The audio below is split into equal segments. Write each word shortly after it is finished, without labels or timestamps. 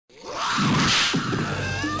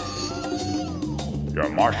Your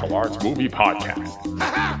martial arts movie podcast.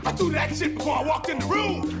 I threw that shit before I walked in the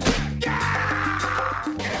room.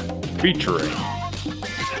 Featuring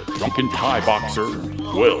drunken Thai boxer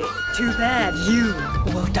Will. Too bad you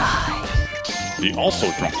will die. The also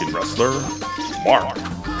drunken wrestler Mark.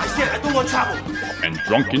 I said I don't want trouble. And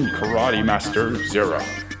drunken karate master Zero.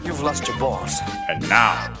 You've lost your balls. And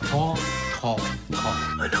now, Call.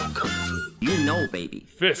 I know Kung Fu. You know, baby.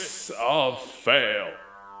 Fists of Fail.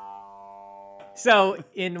 So,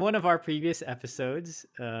 in one of our previous episodes,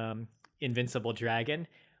 Invincible Dragon,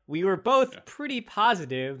 we were both pretty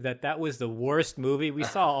positive that that was the worst movie we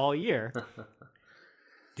saw all year.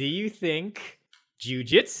 Do you think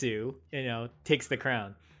Jiu-Jitsu, takes the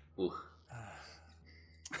crown? Ooh.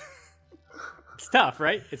 It's tough,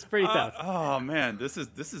 right? It's pretty tough. Oh man, this is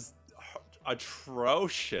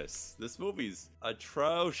atrocious. This movie's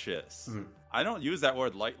atrocious. Mm-hmm. I don't use that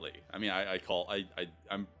word lightly. I mean,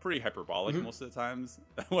 I'm pretty hyperbolic most of the times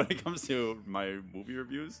when it comes to my movie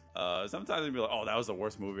reviews. Sometimes I'll be like, "Oh, that was the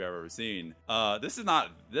worst movie I've ever seen." This is not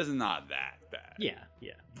that bad. Yeah.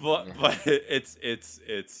 But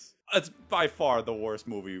it's by far the worst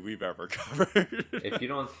movie we've ever covered. If you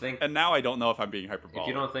don't think, and now I don't know if I'm being hyperbolic. if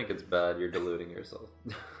you don't think it's bad, you're deluding yourself.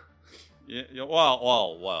 Yeah,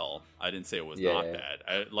 well, I didn't say it was not Yeah.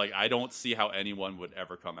 bad. I don't see how anyone would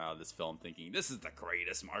ever come out of this film thinking this is the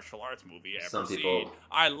greatest martial arts movie I've ever seen.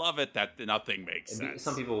 I love it that nothing makes sense.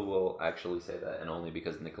 Some people will actually say that, and only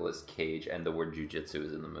because Nicolas Cage and the word jiu-jitsu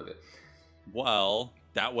is in the movie. Well,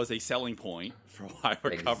 that was a selling point for why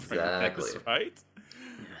we're covering this, right?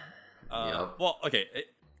 Yep. Well, okay,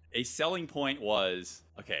 a selling point was,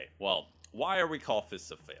 why are we called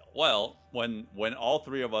Fists of Fail? Well, when all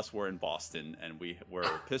three of us were in Boston and we were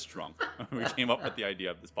piss drunk, we came up with the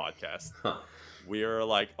idea of this podcast. We were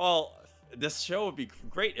like, well, this show would be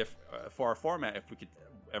great if for our format if we could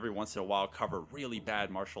every once in a while cover really bad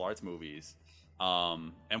martial arts movies.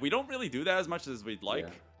 And we don't really do that as much as we'd like.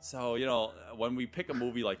 Yeah. So, when we pick a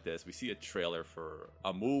movie like this, we see a trailer for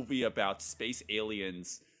a movie about space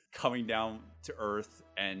aliens coming down to Earth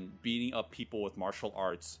and beating up people with martial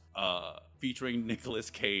arts, featuring Nicolas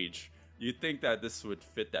Cage. You'd think that this would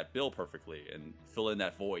fit that bill perfectly and fill in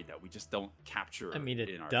that void that we just don't capture. I mean, it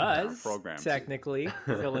in our does programs. Technically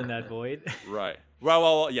fill in that void. Right.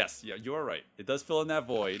 Well, yes, yeah, you are right. It does fill in that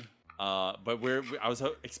void. But I was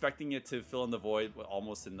expecting it to fill in the void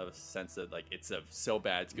almost in the sense that it's a so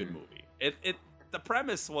bad it's good movie. The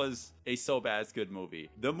premise was a so bad it's good movie.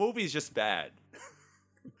 The movie's just bad.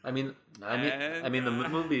 I mean, the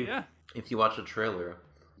movie. Yeah. If you watch the trailer,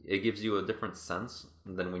 it gives you a different sense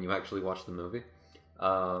than when you actually watch the movie.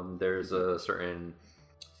 There's a certain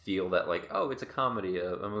feel that it's a comedy,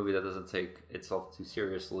 a movie that doesn't take itself too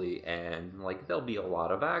seriously, and there'll be a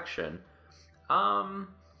lot of action.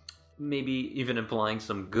 Maybe even implying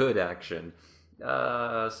some good action.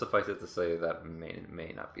 Suffice it to say that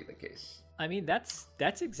may not be the case. I mean, that's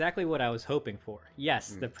exactly what I was hoping for.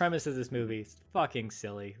 Yes, the premise of this movie is fucking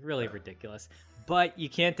silly, really ridiculous. But you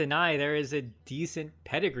can't deny there is a decent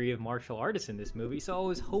pedigree of martial artists in this movie. So I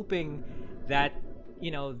was hoping that,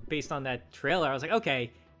 based on that trailer, I was like,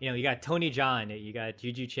 okay, you got Tony Jaa, you got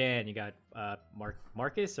Juju Chan, you got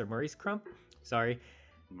Marcus or Maurice Crump. Sorry.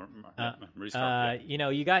 Maurice Crump, yeah.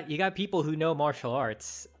 You got people who know martial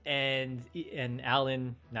arts, and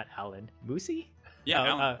Moosey?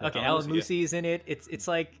 Yeah, Alan Moosey's in it. It's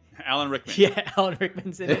like Alan Rickman. Yeah, Alan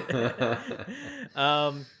Rickman's in it.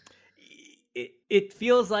 It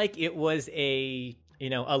feels like it was a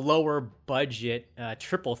lower budget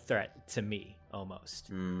triple threat to me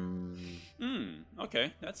almost.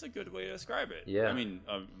 Okay, that's a good way to describe it. Yeah. I mean,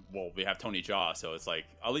 we have Tony Jaa, so it's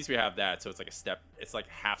at least we have that. So it's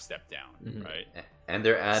half step down, right? And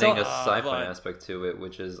they're adding a sci-fi aspect to it,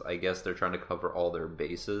 which is, I guess, they're trying to cover all their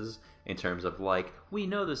bases in terms of we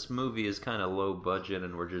know this movie is kind of low budget,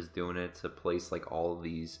 and we're just doing it to place all of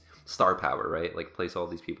these star power, right? Place all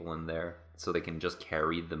these people in there so they can just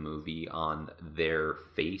carry the movie on their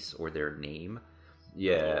face or their name.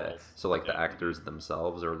 Yeah, so the actors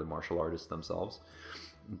themselves or the martial artists themselves.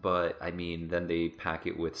 But I mean, then they pack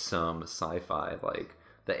it with some sci-fi,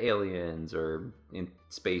 the aliens or in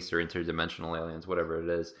space or interdimensional aliens, whatever it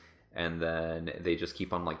is, and then they just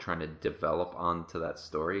keep on trying to develop onto that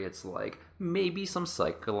story. It's maybe some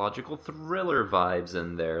psychological thriller vibes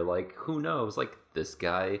in there. Who knows? This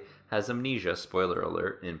guy has amnesia. Spoiler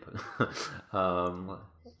alert.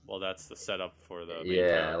 Well, that's the setup for the main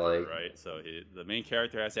character, right? So the main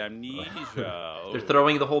character has amnesia. They're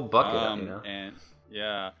throwing the whole bucket at, And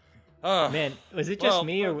yeah. Man, was it just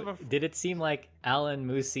me, or did it seem like Alan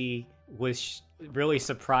Moosey was really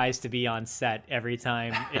surprised to be on set every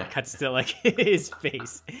time it cuts to like his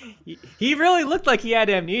face. He really looked like he had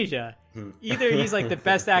amnesia. Either he's like the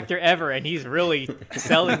best actor ever and he's really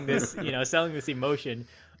selling this emotion,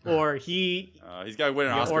 or he's got to win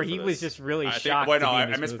an Oscar. Or he for was this. just really I shocked. Think, to be in I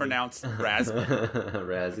this mispronounced Razzie.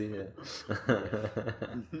 Razzie.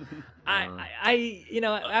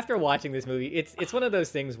 Yeah. After watching this movie, it's one of those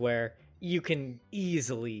things where you can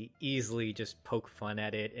easily just poke fun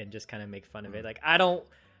at it and just kind of make fun of it. Like I don't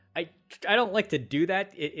like to do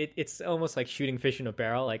that. It's almost like shooting fish in a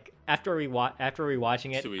barrel. Like after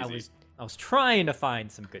rewatching it, I was trying to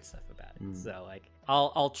find some good stuff about it. So like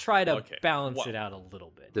I'll try to balance it out a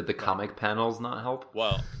little bit. Did the comic panels not help?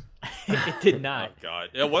 Well, it did not. Oh god.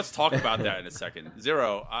 Yeah, let's talk about that in a second.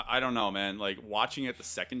 Zero, I don't know, man. Like watching it the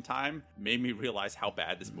second time made me realize how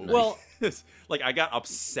bad this movie is. Like I got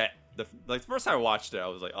upset. The first time I watched it, I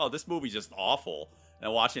was like, "Oh, this movie's just awful."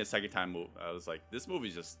 And watching it the second time, I was like, "This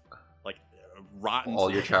movie's just like rotten." All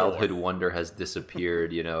your childhood wonder has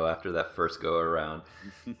disappeared, after that first go around.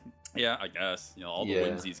 Yeah, I guess. All the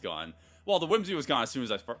whimsy's gone. Well, the whimsy was gone as soon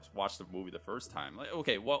as I first watched the movie the first time. Like,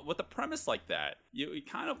 okay, well, with a premise like that, you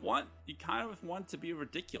kind of want to be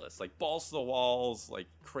ridiculous, like balls to the walls, like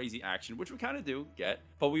crazy action, which we kind of do get,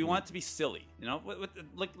 but we want it to be silly.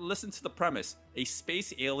 Like listen to the premise: a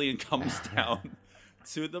space alien comes down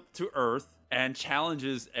to Earth and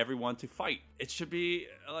challenges everyone to fight. It should be,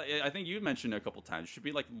 I think you mentioned it a couple times, it should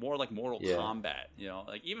be like more like Mortal Kombat.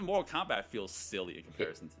 Like even Mortal Kombat feels silly in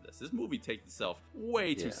comparison to this. This movie takes itself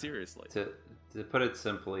way too seriously. To put it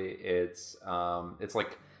simply, it's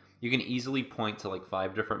like you can easily point to like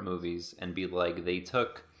 5 different movies and be like, they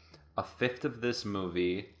took a fifth of this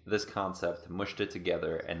movie, this concept, mushed it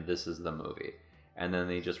together, and this is the movie. And then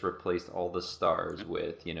they just replaced all the stars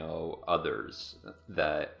with, others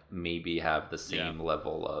that maybe have the same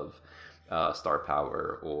level of star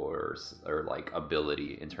power or like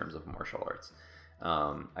ability in terms of martial arts.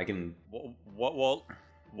 I can.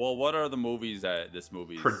 What are the movies that this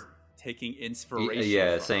movie is taking inspiration?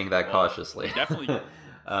 Yeah, from? saying that cautiously. Definitely.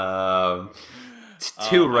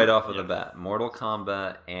 Two right off of the bat: Mortal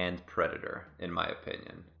Kombat and Predator, in my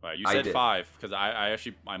opinion. Right, you said 5 because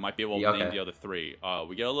I might be able to name the other 3.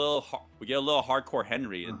 We get a little hardcore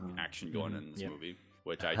Henry action going in this movie,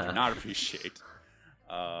 which I do not appreciate.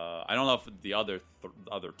 I don't know if the other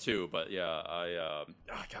 2, but yeah,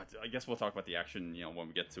 I guess we'll talk about the action, when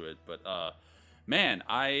we get to it. But man,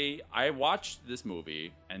 I watched this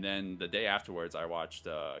movie, and then the day afterwards, I watched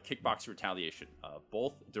Kickboxer Retaliation,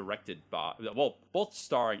 both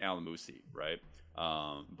starring Alan Moosey, right?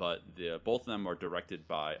 But both of them are directed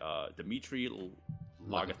by Dimitri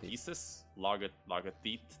Logothesis.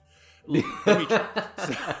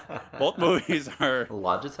 Both movies are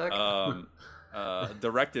Logitech.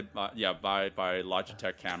 Directed by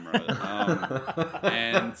Logitech camera,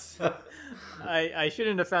 and I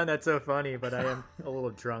shouldn't have found that so funny, but I am a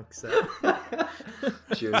little drunk, so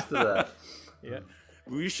cheers to that. Yeah,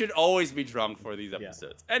 we should always be drunk for these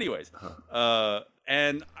episodes. Anyways,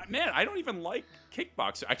 and man, I don't even like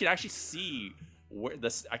Kickboxer. I can actually see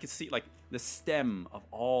like the stem of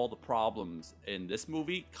all the problems in this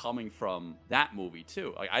movie coming from that movie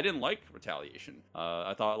too. Like I didn't like Retaliation.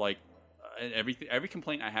 I thought like every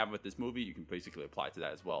complaint I have with this movie, you can basically apply to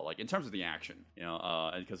that as well. Like in terms of the action,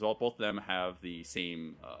 and because both of them have the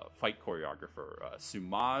same fight choreographer,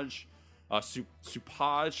 Supaj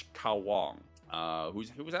Kawang, who's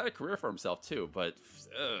had a career for himself too. But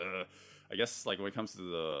I guess like when it comes to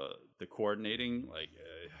the coordinating, like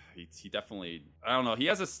he definitely, I don't know, he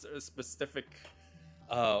has a specific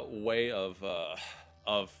way of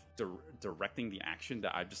directing the action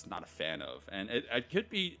that I'm just not a fan of, and it could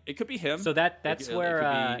be him. So that's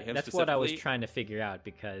what I was trying to figure out,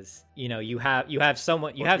 because you have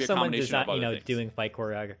someone design, doing fight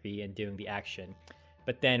choreography and doing the action,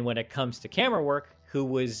 but then when it comes to camera work, who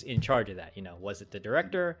was in charge of that? Was it the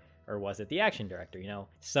director or was it the action director?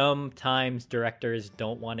 Sometimes directors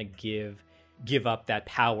don't want to give up that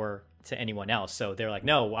power to anyone else, so they're like,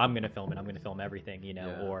 no, I'm gonna film it, I'm gonna film everything,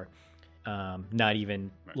 or not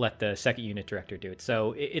even let the second unit director do it.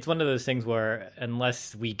 So it's one of those things where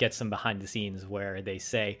unless we get some behind the scenes where they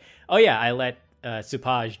say, oh yeah, I let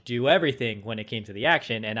Supaj do everything when it came to the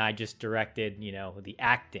action and I just directed the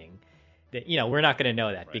acting, that we're not going to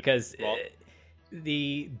know that, because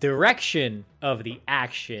the direction of the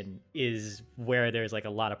action is where there's like a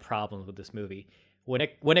lot of problems with this movie. When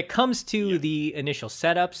it comes to the initial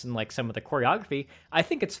setups and like some of the choreography, I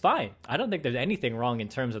think it's fine. I don't think there's anything wrong in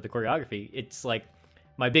terms of the choreography. It's like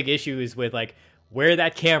my big issue is with like where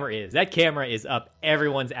that camera is up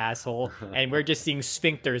everyone's asshole, and we're just seeing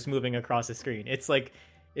sphincters moving across the screen. It's like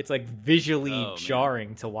visually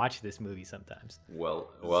jarring to watch this movie sometimes.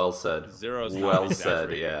 Well said. Zero's well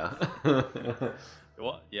said. Yeah.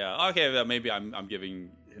 Well, yeah. Okay, maybe I'm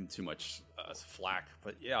giving him too much flack,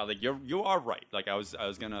 but yeah, like you are right. Like I was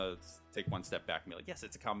gonna take one step back and be like, yes,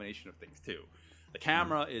 it's a combination of things too. The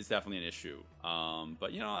camera is definitely an issue,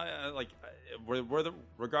 but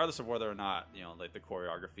regardless of whether or not like the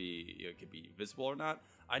choreography could be visible or not,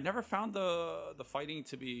 I never found the fighting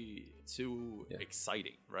to be too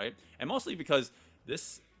exciting, right? And mostly because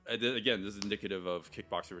this is indicative of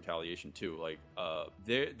Kickboxer Retaliation too. Like,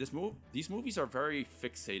 these movies are very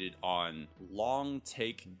fixated on long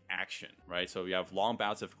take action, right? So you have long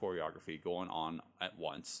bouts of choreography going on at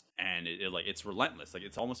once, and it's relentless. Like,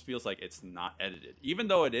 it almost feels like it's not edited, even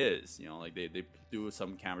though it is. Like they do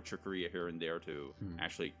some camera trickery here and there to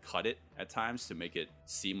actually cut it at times to make it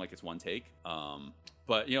seem like it's one take.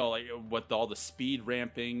 But like with all the speed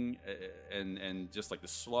ramping and just like the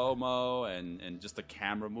slow mo and just the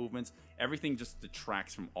camera movements, everything just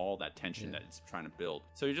detracts from all that tension that it's trying to build.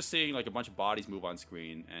 So you're just seeing like a bunch of bodies move on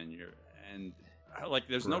screen, and like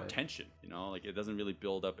there's no tension. Like it doesn't really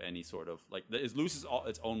build up any sort of like it loses all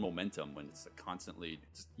its own momentum when it's constantly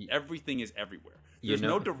just everything is everywhere. There's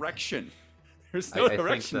no direction. There's no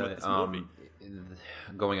direction with this movie.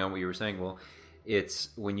 Going on what you were saying, well, it's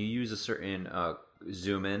when you use a certain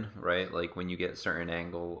zoom in, right? Like when you get a certain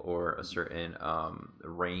angle or a certain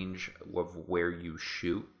range of where you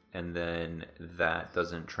shoot, and then that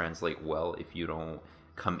doesn't translate well if you don't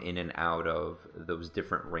come in and out of those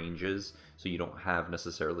different ranges, so you don't have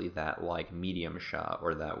necessarily that like medium shot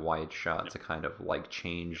or that wide shot to kind of like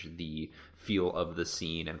change the feel of the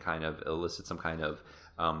scene and kind of elicit some kind of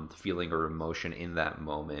feeling or emotion in that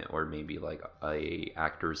moment, or maybe like a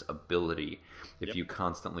actor's ability. If you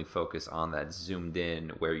constantly focus on that zoomed in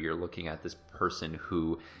where you're looking at this person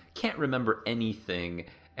who can't remember anything,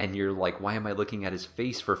 and you're like, why am I looking at his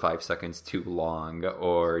face for 5 seconds too long?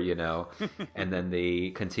 Or, and then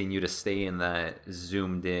they continue to stay in that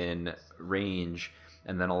zoomed in range,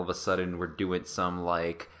 and then all of a sudden we're doing some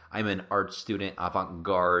like, I'm an art student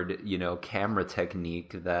avant-garde, camera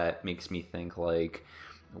technique that makes me think like,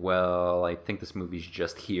 well, I think this movie's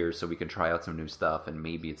just here so we can try out some new stuff, and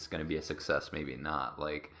maybe it's going to be a success, maybe not.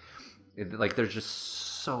 Like there's just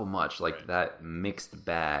so much like that mixed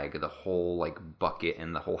bag. The whole like bucket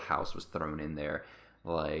and the whole house was thrown in there.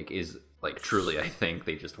 Like is like truly, I think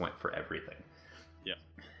they just went for everything. Yeah.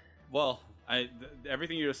 Well,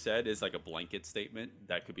 everything you just said is like a blanket statement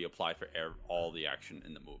that could be applied for all the action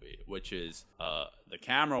in the movie, which is the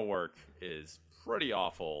camera work is pretty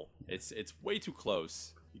awful. It's way too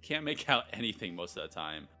close. You can't make out anything most of the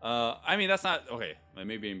time. I mean, that's not okay.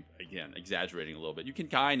 Maybe I'm again exaggerating a little bit. You can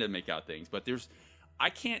kind of make out things, but I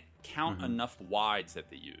can't count enough wides that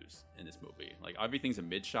they use in this movie. Like everything's a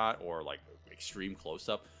mid shot or like extreme close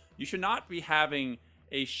up. You should not be having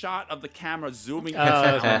a shot of the camera zooming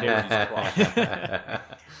into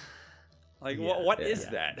like what is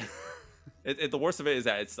that? The worst of it is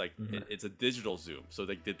that it's like it's a digital zoom, so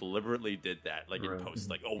they deliberately did that, like in post,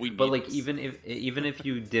 like we need. But like this. even if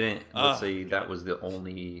you didn't, let's say that was the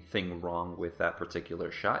only thing wrong with that particular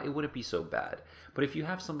shot, it wouldn't be so bad. But if you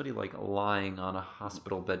have somebody like lying on a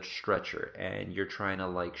hospital bed stretcher and you're trying to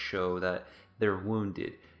like show that they're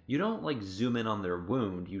wounded, you don't like zoom in on their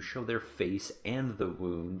wound. You show their face and the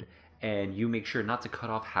wound, and you make sure not to cut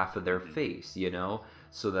off half of their face,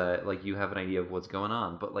 so that like you have an idea of what's going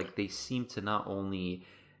on. But like they seem to not only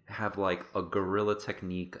have like a guerrilla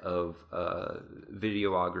technique of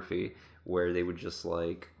videography where they would just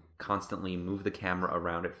like constantly move the camera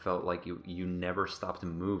around. It felt like you never stopped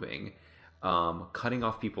moving, cutting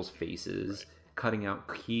off people's faces, cutting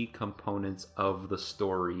out key components of the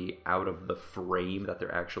story out of the frame that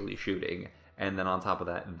they're actually shooting. And then on top of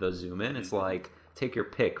that, the zoom in, it's like, take your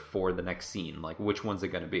pick for the next scene. Like, which one's it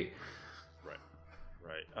going to be?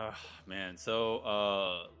 Right. Man.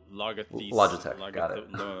 So, Logitech. Got it.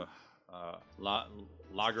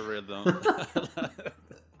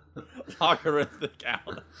 Logarithmic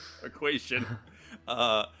equation.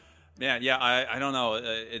 Man, yeah, I don't know.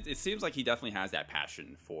 It seems like he definitely has that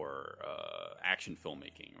passion for action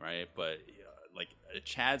filmmaking, right? But like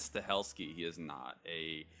Chad Stahelski, he is not.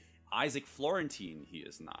 Isaac Florentine, he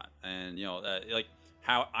is not. And like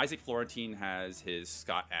how Isaac Florentine has his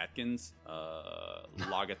Scott Adkins,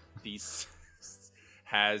 Logathes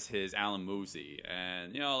has his Alan Moosey,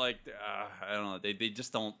 and I don't know, they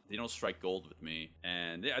don't strike gold with me,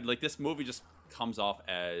 and like this movie just comes off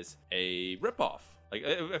as a ripoff. Like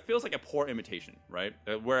it feels like a poor imitation, right?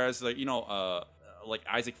 Whereas like like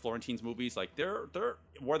Isaac Florentine's movies, like they're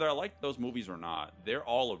whether I like those movies or not, they're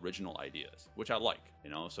all original ideas, which I like.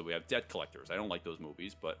 So we have Debt Collectors. I don't like those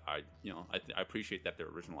movies, but I appreciate that they're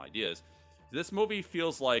original ideas. This movie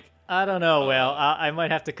feels like I don't know. I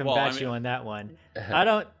might have to combat you on that one.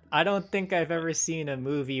 I don't think I've ever seen a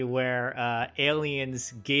movie where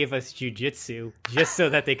aliens gave us jujitsu just so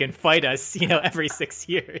that they can fight us, every 6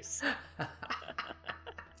 years.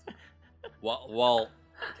 Well.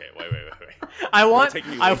 Okay, wait. I want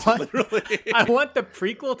literally. I want the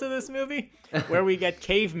prequel to this movie where we get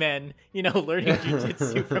cavemen, learning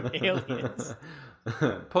jujitsu from aliens.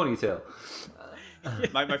 Ponytail.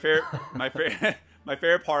 My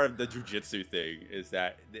favorite part of the jujitsu thing is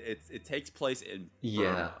that it takes place in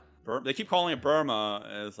Burma. They keep calling it Burma,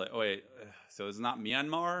 and it's like, oh wait, so it's not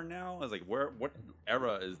Myanmar now? I was like, what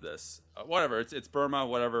era is this? Whatever, it's Burma,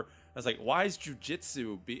 whatever. I was like, why is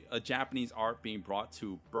jujitsu a Japanese art being brought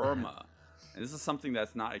to Burma? And this is something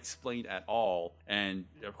that's not explained at all. And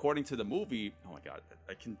according to the movie, oh my god,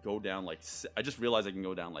 I can go down I just realized I can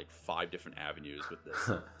go down 5 different avenues with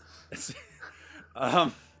this.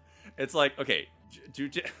 It's like, okay,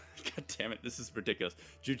 god damn it, this is ridiculous.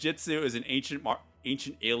 Jiu-jitsu is an ancient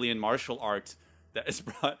alien martial art that is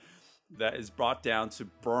brought down to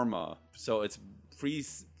Burma. So it's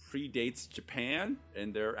predates Japan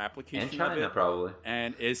in their application and China of it, probably,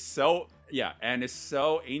 and is so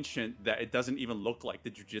ancient that it doesn't even look like the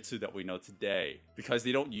jiu-jitsu that we know today, because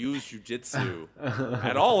they don't use jiu-jitsu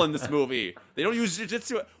at all in this movie. They don't use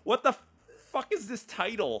jiu-jitsu. What the fuck is this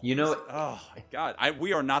title? Oh my god,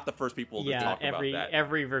 we are not the first people to talk about that.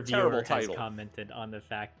 Every reviewer has commented on the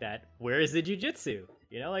fact that where is the jujitsu?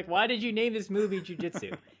 Why did you name this movie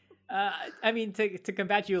Jujitsu? I mean, to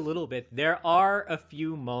combat you a little bit, there are a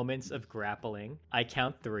few moments of grappling. I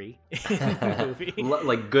count 3 in the movie,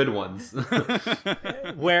 like good ones,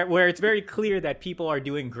 where it's very clear that people are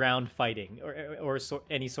doing ground fighting or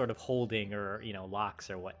any sort of holding or locks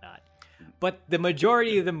or whatnot. But the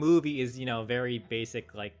majority of the movie is very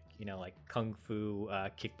basic, like kung fu,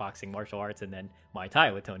 kickboxing, martial arts, and then Muay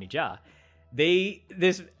Thai with Tony Jaa. I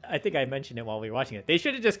think I mentioned it while we were watching it. They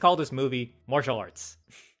should have just called this movie Martial Arts.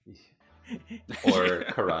 Or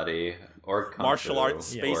karate, or kung martial fu, arts,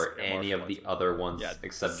 space, or any of the other ones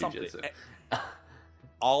except something. jujitsu.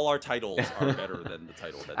 All our titles are better than the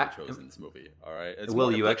title that they chose in this movie. All right,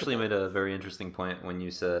 Will, you actually made a very interesting point when you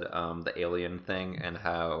said the alien thing and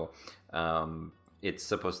how it's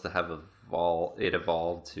supposed to have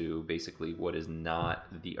evolved to basically what is not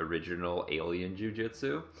the original alien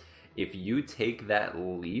jujitsu. If you take that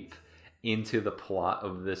leap into the plot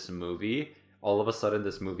of this movie, all of a sudden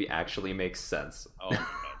this movie actually makes sense. Oh my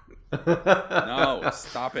god. No,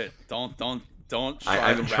 stop it. Don't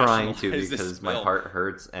I'm trying to, because this my heart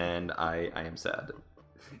hurts and I am sad.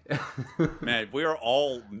 Man, we are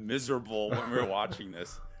all miserable when we're watching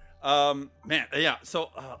this. But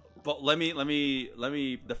let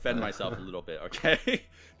me defend myself a little bit, okay?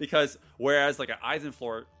 Because whereas like Isaac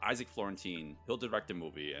Florentine, he'll direct a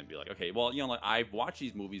movie and be like, okay, well, I've watched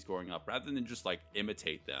these movies growing up. Rather than just like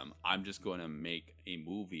imitate them, I'm just going to make a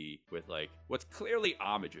movie with like what's clearly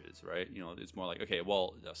homages, right? It's more like, okay,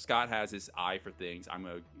 well, Scott has his eye for things. I'm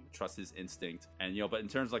going to trust his instinct, and but in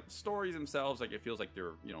terms of like the stories themselves, like it feels like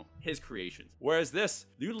they're his creations. Whereas this,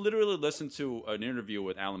 you literally listen to an interview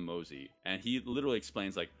with Alan Mosey, and he literally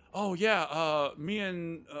explains like, oh yeah, me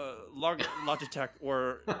and Logitech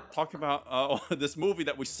were talking about this movie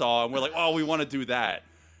that we saw, and we're like, oh, we want to do that.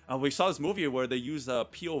 We saw this movie where they use a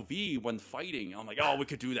POV when fighting. I'm like, oh, we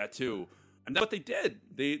could do that too. And that's what they did.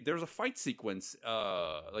 There was a fight sequence,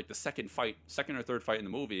 like the second or third fight in the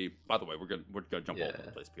movie. By the way, we're gonna jump all over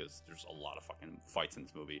the place because there's a lot of fucking fights in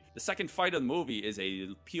this movie. The second fight of the movie is a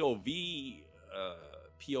POV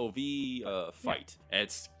fight. And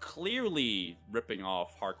it's clearly ripping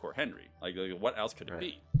off Hardcore Henry. Like what else could it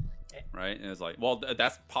be? Right? And it's like, well,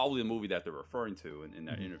 that's probably the movie that they're referring to in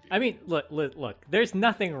that interview. I mean, look, there's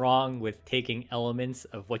nothing wrong with taking elements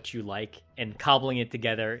of what you like and cobbling it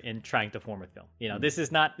together and trying to form a film. This is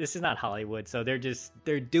not Hollywood, so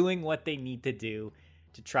they're doing what they need to do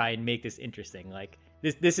to try and make this interesting. Like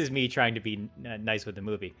this is me trying to be nice with the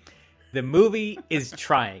movie. The movie is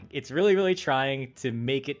trying. It's really, really trying to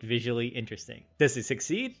make it visually interesting. Does it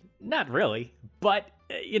succeed? Not really. But,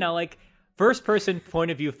 like, first-person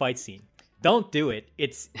point of view fight scene. Don't do it.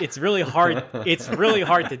 It's really hard. It's really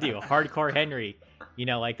hard to do. Hardcore Henry,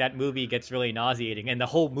 like that movie gets really nauseating, and the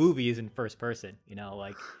whole movie is in first person.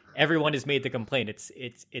 Like everyone has made the complaint.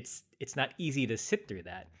 It's not easy to sit through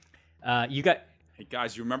that. You got Hey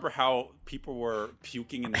guys, you remember how people were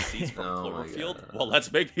puking in the seats from Oh my Cloverfield? God. Well,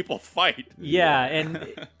 let's make people fight. Yeah,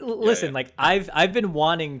 and listen, yeah. like I've been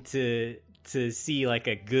wanting to see like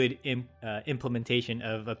a good implementation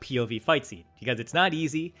of a POV fight scene because it's not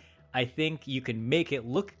easy. I think you can make it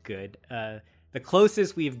look good. The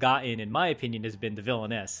closest we've gotten, in my opinion, has been The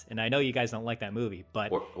Villainess, and I know you guys don't like that movie,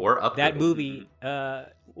 but Or up that there. movie,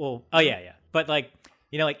 but like,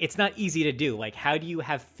 you know, like it's not easy to do. Like, how do you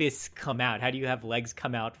have fists come out? How do you have legs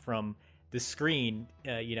come out from the screen?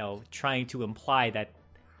 You know, trying to imply that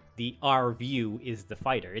our view is the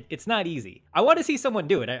fighter. It's not easy. I want to see someone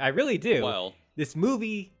do it. I really do. Well, This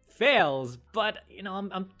movie fails, but you know,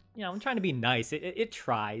 I'm trying to be nice. It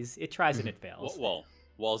tries and it fails.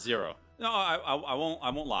 well, Zero. No, I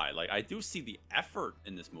won't lie. Like, I do see the effort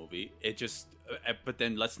in this movie. It just, but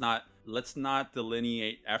then let's not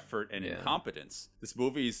delineate effort and incompetence. This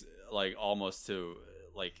movie's like almost to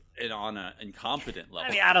like it on an incompetent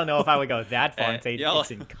level. I mean, I don't know if I would go that far and say Yeah.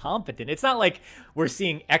 it's incompetent. It's not like we're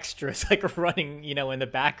seeing extras like running, you know, in the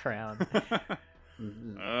background.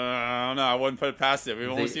 I don't know. I wouldn't put it past it. We've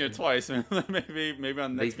only seen it twice. maybe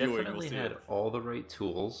on the They next viewing we'll definitely see had it. all the right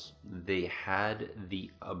tools. They had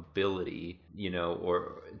the ability, you know,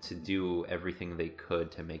 or to do everything they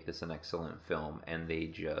could to make this an excellent film, and they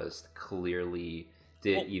just clearly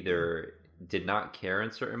did not care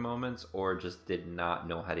in certain moments, or just did not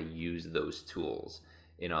know how to use those tools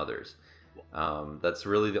in others. That's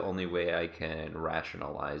really the only way I can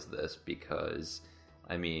rationalize this, because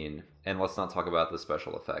I mean, and let's not talk about the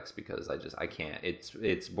special effects because I can't.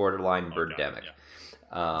 It's borderline birdemic.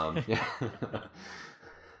 Yeah.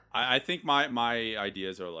 I think my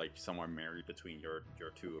ideas are like somewhere married between your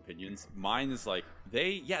two opinions. Mine is like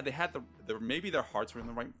they had maybe their hearts were in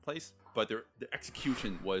the right place, but their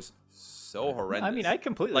execution was so horrendous. I mean, I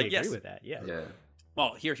completely agree yes. with that. Yeah.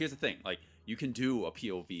 Well, here's the thing. Like, you can do a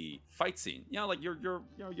POV fight scene. You know, like you're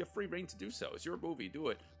free reign to do so. It's your movie, do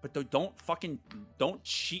it. But don't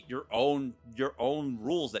cheat your own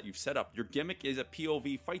rules that you've set up. Your gimmick is a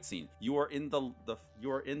POV fight scene. You are in the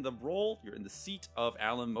role. You're in the seat of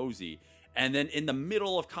Alan Mosey. And then in the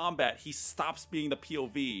middle of combat, he stops being the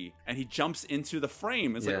POV and he jumps into the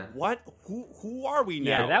frame. It's like, what? Who are we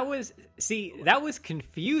now? Yeah, that was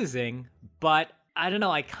confusing, but I don't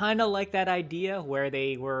know. I kind of like that idea where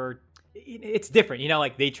they were. It's different, you know.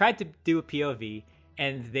 Like, they tried to do a POV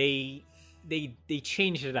and they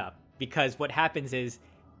changed it up, because what happens is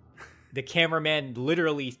the cameraman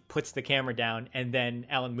literally puts the camera down and then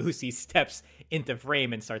Alan Moosey steps into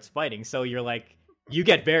frame and starts fighting. So you're like, you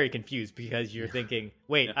get very confused because you're thinking,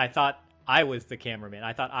 wait, I thought I was the cameraman.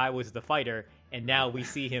 I thought I was the fighter. And now we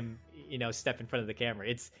see him, you know, step in front of the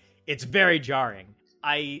camera. It's very jarring.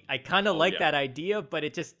 I kind of like that idea, but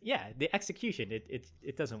it just, the execution,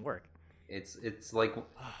 it doesn't work. It's like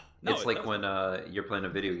No, it's like when you're playing a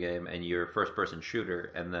video game and you're first person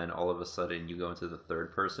shooter, and then all of a sudden you go into the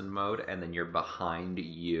third person mode, and then you're behind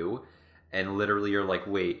you, and literally you're like,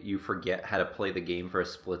 wait, you forget how to play the game for a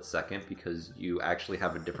split second because you actually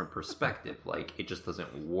have a different perspective. Like, it just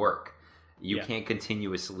doesn't work. You can't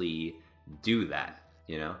continuously do that,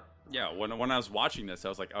 you know? Yeah, when I was watching this, I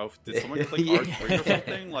was like, oh, did someone click R3 or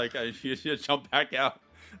something? Like, I should jump back out.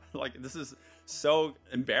 Like, this is so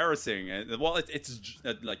embarrassing. And well, it's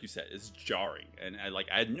like you said, it's jarring, and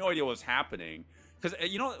I had no idea what was happening. Because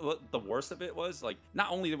you know what the worst of it was? Like, not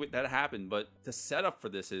only did that happen, but the setup for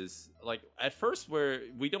this is like, at first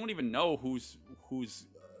we don't even know who's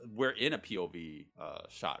we're in a POV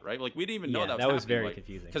shot, right? Like, we didn't even know that was very like,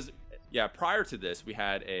 confusing. Because prior to this, we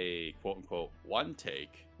had a quote unquote one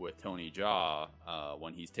take with Tony Jaa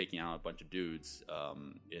when he's taking out a bunch of dudes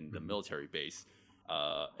in the military base.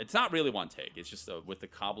 It's not really one take. It's just with the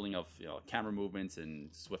cobbling of, you know, camera movements and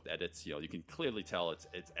swift edits. You know, you can clearly tell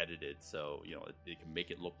it's edited, so you know it can make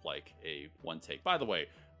it look like a one take. By the way,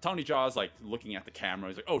 Tony Jaa is like looking at the camera.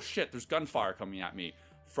 He's like, "Oh shit, there's gunfire coming at me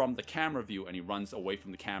from the camera view," and he runs away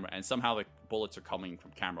from the camera, and somehow the bullets are coming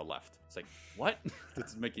from camera left. It's like, what? That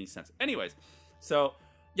doesn't make any sense. Anyways, so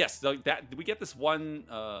yes, that we get this one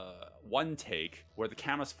take where the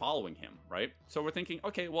camera's following him, right? So we're thinking,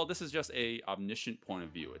 okay, well, this is just a omniscient point of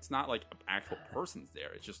view. It's not like an actual person's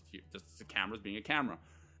there. It's just the camera's being a camera.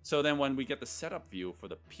 So then when we get the setup view for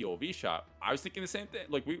the POV shot, I was thinking the same thing.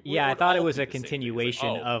 Like I thought it was a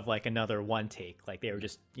continuation of like another one take. Like, they were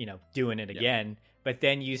just, you know, doing it again. But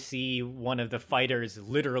then you see one of the fighters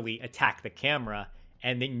literally attack the camera,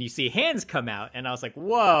 and then you see hands come out, and I was like,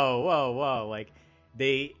 whoa. Like,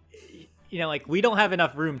 they, you know, like, we don't have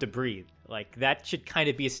enough room to breathe. Like, that should kind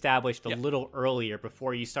of be established a little earlier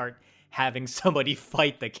before you start having somebody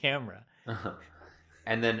fight the camera.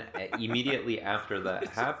 And then immediately after that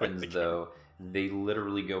happens, though, they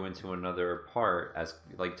literally go into another part as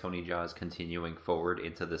like Tony Jaa is continuing forward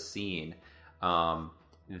into the scene. The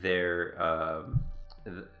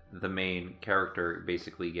main character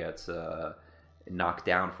basically gets knocked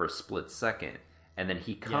down for a split second, and then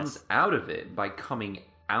he comes out of it by coming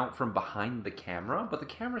out from behind the camera, but the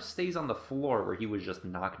camera stays on the floor where he was just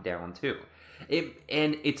knocked down too.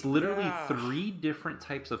 It's literally 3 different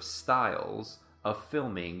types of styles of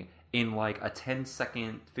filming in like a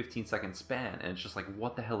 10-second, 15-second span, and it's just like,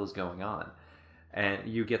 what the hell is going on? And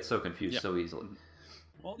you get so confused so easily.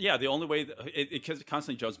 Well, yeah, the only way it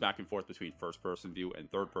constantly jumps back and forth between first-person view and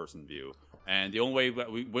third-person view, and the only way that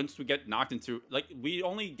once we get knocked into, like, we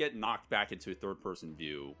only get knocked back into a third-person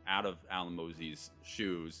view out of Alan Mosey's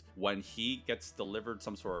shoes when he gets delivered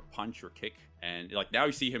some sort of punch or kick, and like now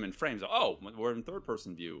you see him in frames. Oh, we're in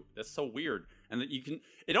third-person view. That's so weird, and that you can.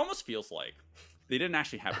 It almost feels like they didn't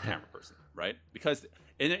actually have a camera person, right? Because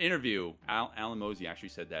in an interview, Alan Mosey actually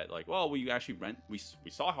said that, like, well, we actually we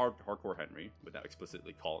saw Hardcore Henry without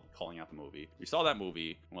explicitly calling out the movie. We saw that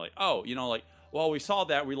movie, and we're like, oh, you know, like, well, we saw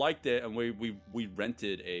that, we liked it, and we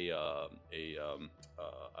rented a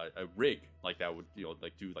rig like that would, you know,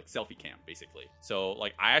 like do like selfie cam basically. So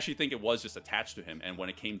like I actually think it was just attached to him, and when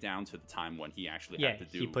it came down to the time when he actually had to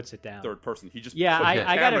do he puts it down third person, he just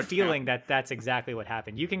I got a feeling that that's exactly what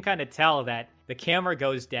happened. You can kind of tell that the camera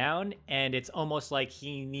goes down, and it's almost like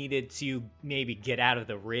he needed to maybe get out of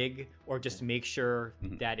the rig or just make sure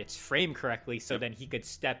that it's framed correctly, so then he could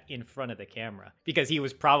step in front of the camera, because he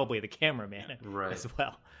was probably the cameraman as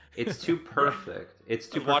well. It's too perfect. It's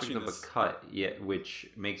too perfect of a cut, which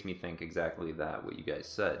makes me think exactly that, what you guys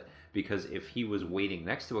said. Because if he was waiting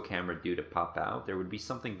next to a camera due to pop out, there would be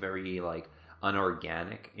something very, like,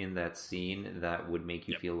 unorganic in that scene that would make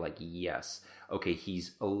you feel like, yes, okay,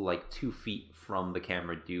 he's like 2 feet from the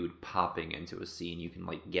camera dude popping into a scene. You can,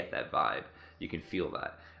 like, get that vibe. You can feel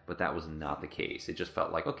that. But that was not the case. It just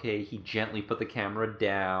felt like, okay, he gently put the camera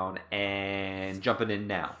down and jumping in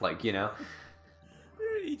now. Like, you know?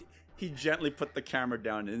 He gently put the camera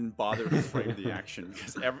down and didn't bother to frame the action,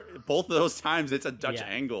 because both of those times it's a Dutch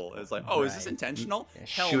angle. It's like, oh, is this intentional?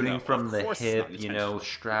 Shooting from the hip, you know,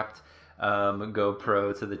 strapped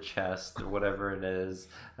GoPro to the chest or whatever it is,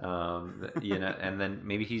 you know, and then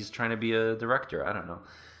maybe he's trying to be a director. I don't know.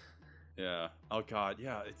 Yeah. Oh God.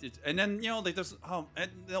 Yeah. And then, you know, they just and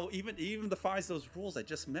they'll even defies those rules I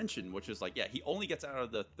just mentioned, which is like, yeah, he only gets out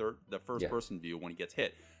of the first person view when he gets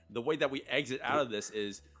hit. The way that we exit out of this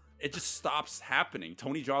is it just stops happening.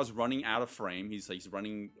 Tony Jaa's running out of frame. He's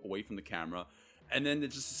running away from the camera, and then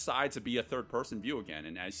it just decides to be a third person view again.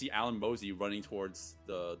 And I see Alan Mosey running towards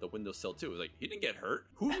the windowsill too. It's like, he didn't get hurt.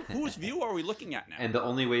 Whose view are we looking at now? And the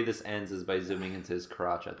only way this ends is by zooming into his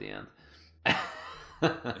crotch at the end.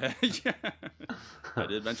 Yeah. I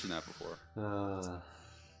did mention that before.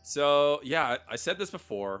 So yeah, I said this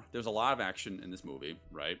before. There's a lot of action in this movie,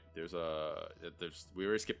 right? We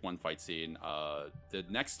already skipped one fight scene. The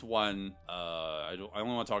next one, I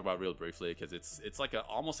only want to talk about real briefly because it's like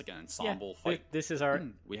almost like an ensemble fight. This is our.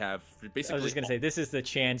 We have basically. I was just gonna say, this is the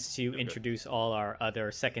chance to introduce all our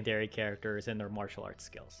other secondary characters and their martial arts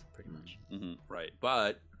skills, pretty much. Mm-hmm, right,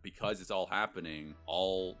 but because it's all happening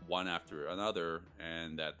all one after another,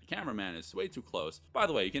 and that the cameraman is way too close. By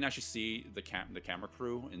the way, you can actually see the camera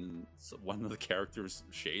crew in one of the characters'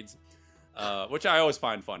 shades, which I always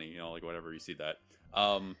find funny, you know, like whenever you see that.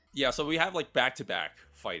 Yeah, so we have like back-to-back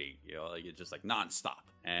fighting, you know, like it's just like non-stop.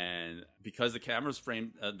 And because the camera's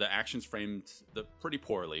framed, the action's framed pretty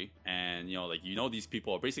poorly, and you know, like, you know, these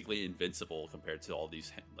people are basically invincible compared to all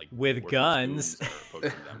these like with guns.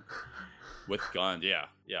 With guns, yeah,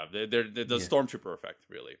 they're the stormtrooper effect,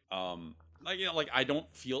 really. Like, you know, like, I don't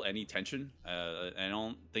feel any tension. I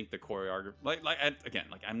don't think the choreography, again,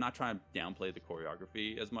 I'm not trying to downplay the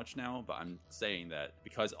choreography as much now, but I'm saying that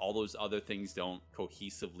because all those other things don't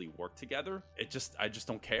cohesively work together, I just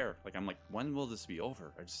don't care. Like, I'm like, when will this be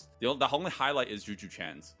over? The only highlight is Juju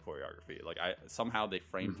Chan's choreography. Like, somehow they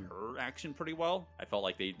framed her action pretty well. I felt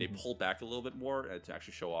like they pulled back a little bit more to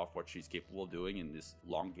actually show off what she's capable of doing in this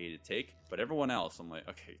elongated take. But everyone else, I'm like,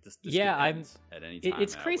 okay, this could end at any time.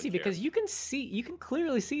 It's crazy because you can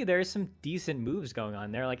clearly see there's some decent moves going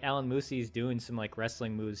on there. Like, Alan Mosey's doing some like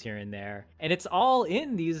wrestling moves here and there, and it's all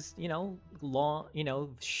in these, you know, long, you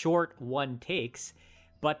know, short one takes,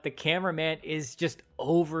 but the cameraman is just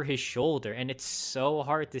over his shoulder, and it's so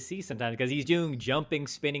hard to see sometimes because he's doing jumping,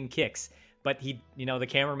 spinning kicks, but the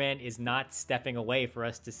cameraman is not stepping away for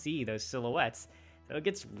us to see those silhouettes. So it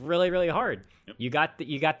gets really, really hard. Yep. You got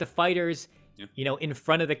the fighters, you know, in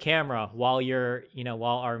front of the camera while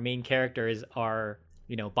our main characters are,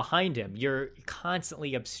 behind him, you're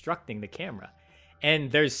constantly obstructing the camera.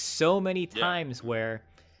 And there's so many times where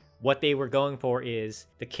what they were going for is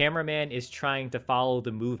the cameraman is trying to follow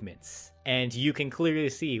the movements. And you can clearly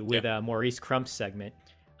see with Maurice Crump's segment,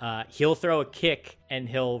 he'll throw a kick and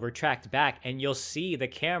he'll retract back, and you'll see the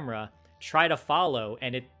camera try to follow,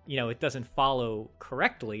 and it doesn't follow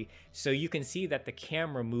correctly. So you can see that the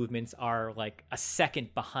camera movements are like a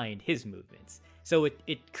second behind his movements. So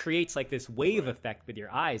it creates like this wave effect with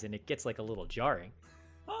your eyes, and it gets like a little jarring.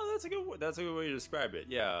 Oh, that's a good way to describe it.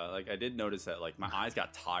 Yeah, like I did notice that like my eyes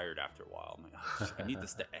got tired after a while. I'm like, oh, I need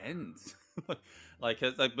this to end. But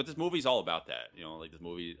this movie's all about that. Like this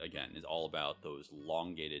movie again is all about those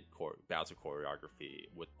elongated bouts of choreography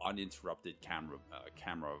with uninterrupted camera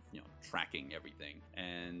tracking everything,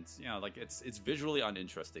 and like it's visually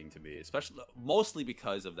uninteresting to me, especially mostly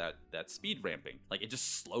because of that speed ramping. Like it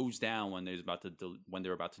just slows down when they're about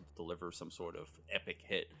to deliver some sort of epic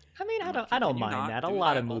hit. I mean, I don't mind that. A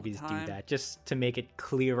lot of movies do that just to make it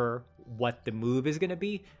clearer what the move is going to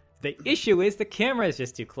be. The issue is the camera is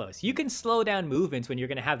just too close. You can slow down movements when you're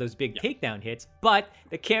going to have those big takedown hits, but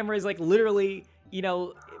the camera is like literally,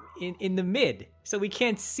 in the mid, so we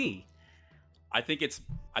can't see. I think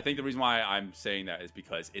the reason why I'm saying that is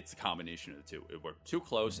because it's a combination of the two. We're too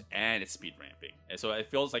close and it's speed ramping, and so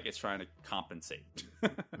it feels like it's trying to compensate,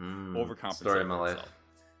 overcompensate. Story of my life.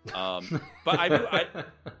 But I like that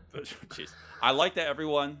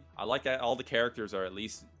I like that all the characters are, at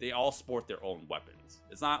least they all sport their own weapons.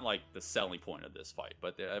 It's not like the selling point of this fight,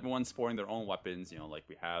 but everyone's sporting their own weapons. Like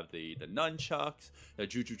we have the nunchucks.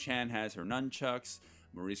 Juju Chan has her nunchucks.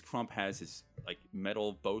 Maurice Crump has his like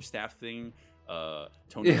metal bow staff thing.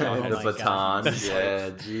 Tony Jaa has the baton. Yeah,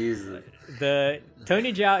 Jesus. The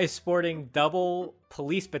Tony Jaa is sporting double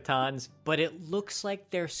police batons, but it looks like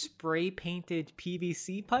they're spray painted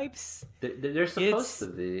PVC pipes. They're supposed to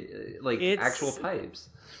be like actual pipes.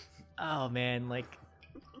 Oh man, like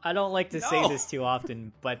I don't like to say this too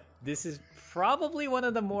often, but this is probably one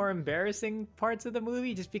of the more embarrassing parts of the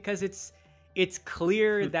movie, just because it's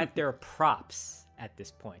clear that they're props at this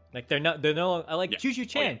point. Like they're no like Juju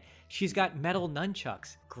Chan. Oh, yeah. She's got metal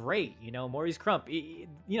nunchucks. Great. Maurice Crump.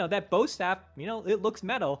 That bow staff, it looks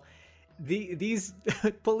metal. These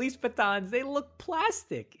police batons, they look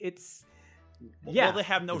plastic. Well, they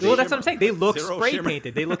have no shimmer. Well, that's what I'm saying. They look spray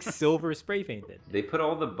painted. They look silver spray painted. They put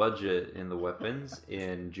all the budget in the weapons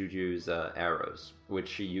in Juju's arrows, which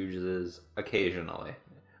she uses occasionally.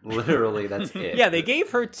 Literally, that's it. Yeah, they gave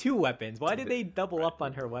her 2 weapons. Why did they double up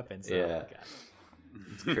on her weapons? Yeah.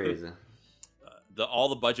 It's crazy. All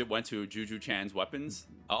the budget went to Juju Chan's weapons.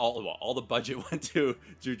 All the budget went to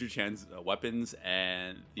Juju Chan's weapons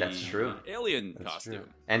and the That's true. Alien costume. True.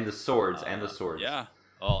 And the swords, Yeah.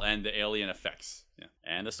 Oh, and the alien effects. Yeah.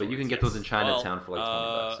 And the swords. But you can get those in Chinatown for like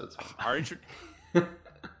 $20, so it's fine.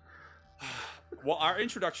 Our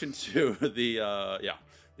introduction to the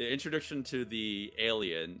introduction to the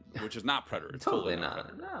alien, which is not Predator. It's totally not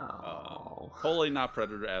Predator. No. Totally not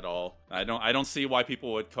Predator at all. I don't see why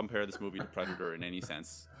people would compare this movie to Predator in any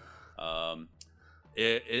sense.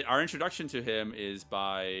 Our introduction to him is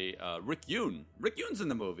by Rick Yune. Rick Yune's in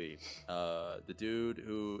the movie. The dude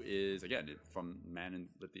who is, again, from Man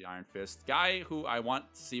with the Iron Fist. Guy who I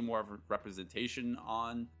want to see more of a representation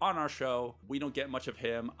on our show. We don't get much of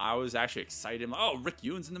him. I was actually excited. Oh, Rick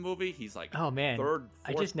Yune's in the movie. He's like, oh man, third,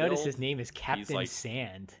 I just noticed his name is Captain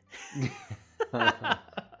Sand.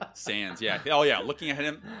 Sands, yeah. Oh yeah, looking at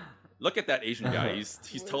him. Look at that Asian guy. He's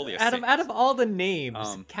totally a out of all the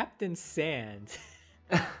names, Captain Sand.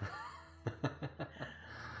 I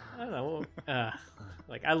don't know.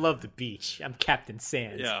 Like I love the beach. I'm Captain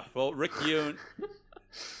Sand. Yeah. Well, Rick Yune.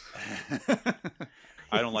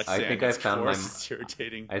 I don't like sand. I think I found my. It's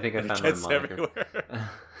irritating. I think I found my moniker.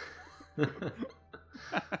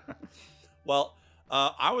 Well,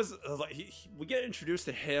 I was like, we get introduced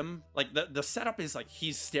to him. Like the setup is like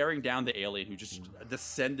he's staring down the alien who just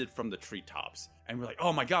descended from the treetops, and we're like,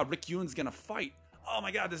 oh my god, Rick Yune's gonna fight. Oh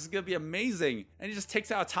my god, this is gonna be amazing! And he just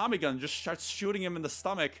takes out a Tommy gun, and just starts shooting him in the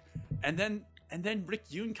stomach, and then Rick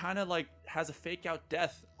Yune kind of like has a fake out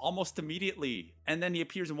death almost immediately, and then he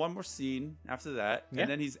appears in one more scene after that, and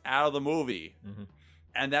then he's out of the movie,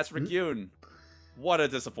 and that's Rick Yune. What a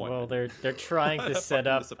disappointment! Well, they're trying to set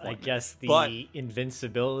up, I guess, the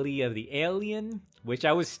invincibility of the alien, which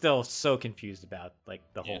I was still so confused about, like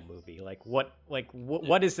the whole movie.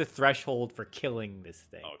 What is the threshold for killing this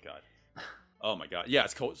thing? Oh god. Oh my god. Yeah,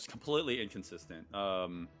 it's completely inconsistent.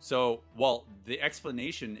 Well, the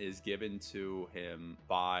explanation is given to him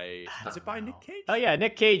by... Is it by Nick Cage? Oh yeah,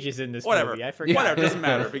 Nick Cage is in this Whatever. movie. I forgot. Whatever, doesn't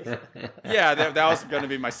matter. Yeah, that was going to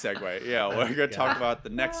be my segue. Yeah, we're going to talk about the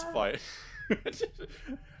next fight.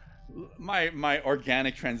 My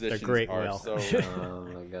organic transitions great, are Will. so Oh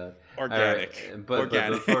my god. organic. All right, but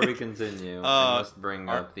before we continue, I must bring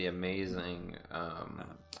up the amazing,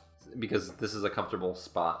 because this is a comfortable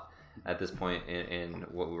spot at this point in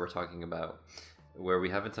what we were talking about, where we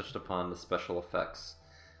haven't touched upon the special effects.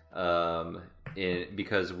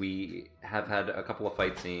 Because we have had a couple of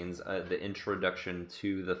fight scenes, the introduction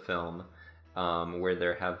to the film, where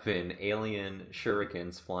there have been alien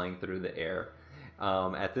shurikens flying through the air.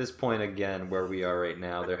 At this point, again, where we are right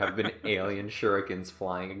now, there have been alien shurikens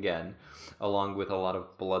flying again, along with a lot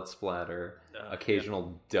of blood splatter,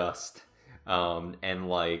 occasional dust, and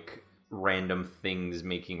like random things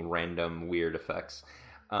making random weird effects.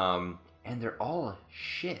 And they're all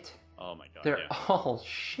shit. Oh my god. They're all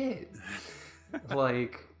shit.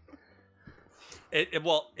 Like...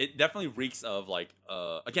 It definitely reeks of like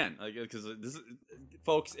again, because this is,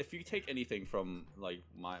 folks, if you take anything from like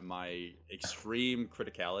my extreme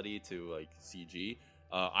criticality to like CG,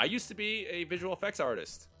 I used to be a visual effects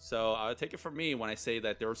artist, so take it from me when I say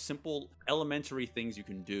that there are simple elementary things you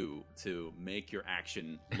can do to make your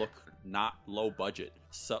action look not low budget.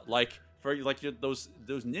 So like for like those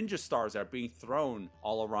ninja stars that are being thrown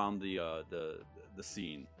all around the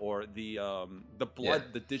scene, or the blood,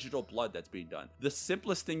 the digital blood that's being done. The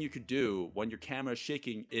simplest thing you could do when your camera is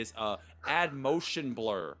shaking is add motion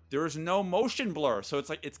blur. There is no motion blur, so it's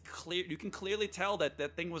like it's clear. You can clearly tell that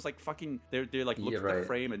thing was like fucking. They're like looked at the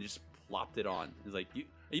frame and just plopped it on. It's like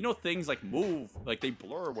you know things like move, like they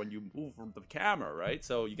blur when you move from the camera, right?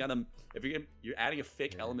 So you gotta, if you're adding a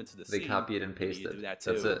fake element to the scene, they copy it and paste it. That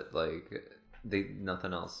too. That's it. Like.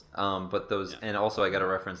 Nothing else. But those, and also I got to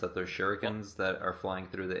reference that those shurikens that are flying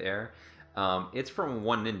through the air, it's from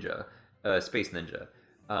one ninja, Space Ninja.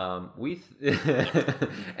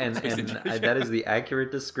 That is the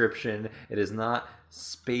accurate description. It is not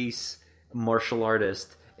space martial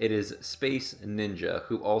artist. It is Space Ninja,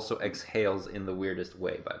 who also exhales in the weirdest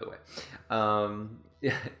way, by the way.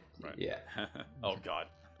 Yeah. Oh god.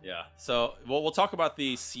 Yeah. So, we'll talk about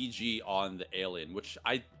the CG on the alien, which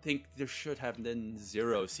I think there should have been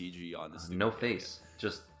zero CG on this. No face,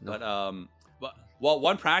 just. No. Well,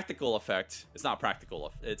 one practical effect. It's not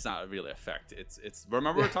practical. It's not really effect. It's.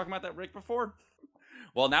 Remember we were talking about that Rick before?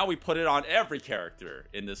 Well, now we put it on every character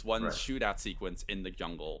in this one shootout sequence in the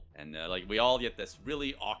jungle, and like we all get this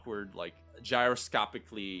really awkward like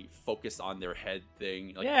gyroscopically focused on their head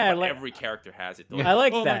thing. Like, like every character has it. I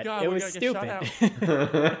like oh that. My God, it was stupid.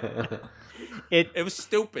 It was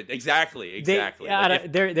stupid. Exactly.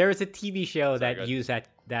 There was a TV show that used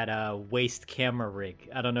that waist camera rig.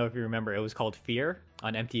 I don't know if you remember. It was called Fear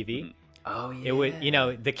on MTV. Mm-hmm. Oh yeah. It was,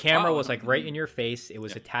 the camera was like right in your face. It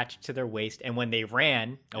was attached to their waist, and when they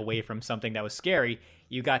ran away from something that was scary,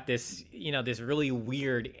 you got this, this really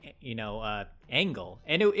weird, angle,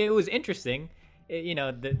 and it was interesting.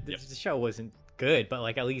 The show wasn't good, but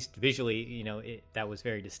like at least visually, that was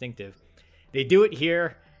very distinctive. They do it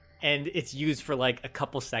here, and it's used for like a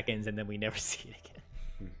couple seconds, and then we never see it again.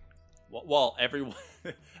 Well, everyone.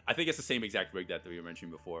 I think it's the same exact rig that we were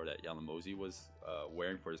mentioning before that Alan Mosey was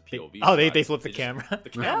wearing for his POV. They flipped the camera.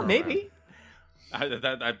 Yeah, maybe.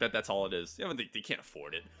 I bet that's all it is. They can't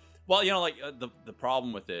afford it. Well, the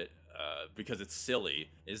problem with it, because it's silly,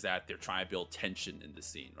 is that they're trying to build tension in the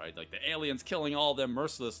scene, right? Like the aliens killing all of them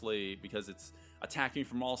mercilessly because it's attacking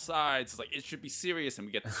from all sides. It's like it should be serious, and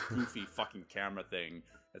we get this goofy fucking camera thing.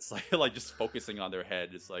 It's like just focusing on their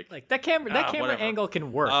head. It's like that camera whatever. angle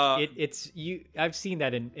can work. I've seen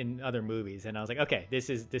that in other movies, and I was like, okay, this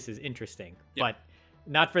is interesting, but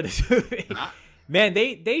not for this movie. Man,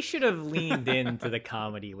 they should have leaned into the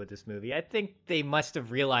comedy with this movie. I think they must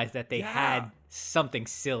have realized that they had something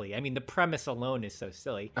silly. I mean, the premise alone is so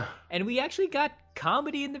silly, and we actually got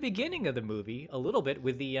comedy in the beginning of the movie a little bit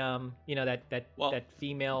with the that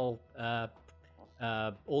female.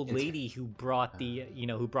 Old lady who brought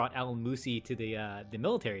Alan Moosey to the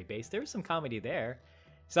military base. There was some comedy there,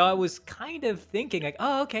 so I was kind of thinking like,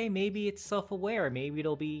 oh, okay, maybe it's self-aware, maybe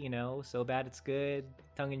it'll be so bad it's good,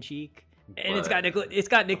 tongue in cheek, and it's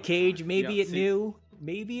got Nick Cage. Maybe it knew.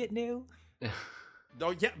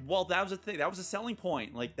 Oh yeah, well that was the thing. That was a selling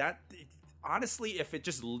point. Like that. Honestly, if it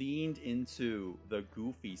just leaned into the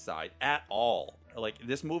goofy side at all, like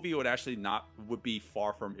this movie would be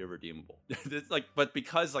far from irredeemable. But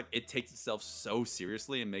because it takes itself so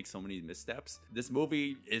seriously and makes so many missteps, this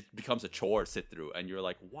movie becomes a chore to sit through, and you're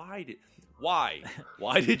like, Why?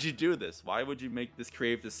 Why did you do this? Why would you make this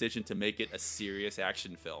creative decision to make it a serious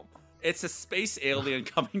action film? It's a space alien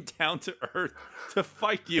coming down to Earth to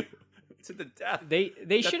fight you to the death.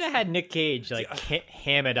 They should have had Nick Cage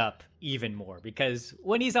ham it up even more, because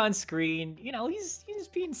when he's on screen, he's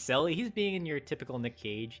being silly. He's being your typical Nick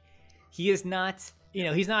Cage. He is not,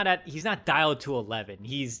 he's not dialed to 11.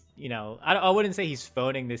 He's, I wouldn't say he's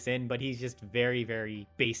phoning this in, but he's just very, very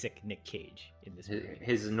basic Nick Cage in this movie.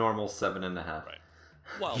 His normal 7.5. Right.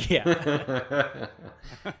 Well, yeah.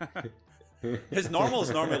 His normal is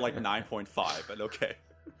normally like 9.5, but okay.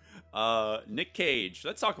 Nick Cage.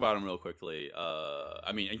 Let's talk about him real quickly.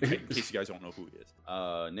 In case you guys don't know who he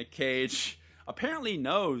is. Nick Cage apparently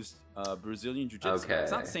knows Brazilian Jiu-Jitsu. Okay.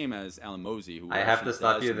 It's not the same as Alan Mosey, who I have to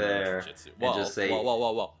stop you there and just say...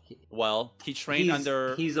 Well, he trained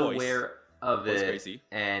under... He's Voice. Aware of Voice it, crazy.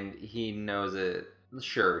 And he knows it.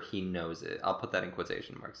 Sure, he knows it. I'll put that in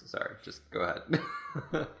quotation marks. Sorry, just go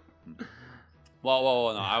ahead.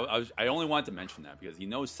 Well, no, I only wanted to mention that because he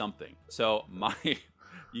knows something. So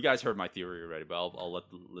you guys heard my theory already, but I'll let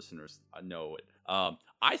the listeners know it.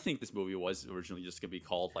 I think this movie was originally just gonna be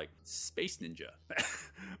called like Space Ninja,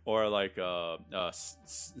 or like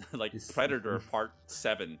Predator Part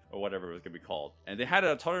 7 or whatever it was gonna be called. And they had a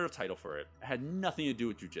alternative title for it. It had nothing to do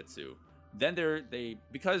with jiu-jitsu. Then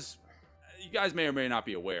because you guys may or may not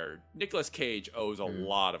be aware, Nicolas Cage owes a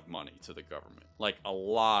lot of money to the government. Like, a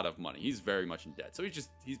lot of money. He's very much in debt. So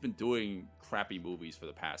he's been doing crappy movies for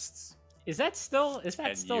the past... Is that still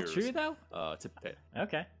years, true though? To pay.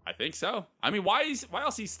 Okay. I think so. I mean, why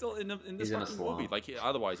else he's still in this fucking movie? Swamp. Like,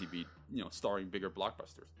 otherwise he'd be, starring bigger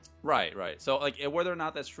blockbusters. Right. So, like, whether or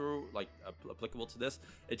not that's true, like, applicable to this,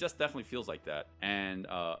 it just definitely feels like that. And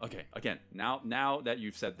okay, again, now that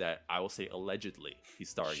you've said that, I will say allegedly he's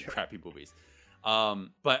starring in crappy movies.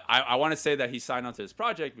 But I want to say that he signed on to this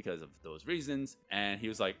project because of those reasons, and he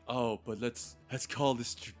was like, "Oh, but let's call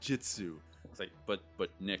this jiu-jitsu." It's like, but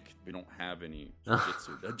Nick, we don't have any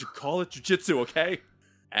jiu-jitsu. Call it jiu-jitsu, okay?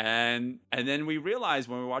 And then we realized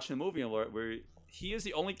when we were watching the movie, he is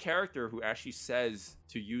the only character who actually says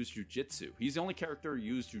to use jiu-jitsu. He's the only character who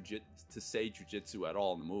used to say jiu-jitsu at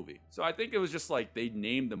all in the movie. So I think it was just like they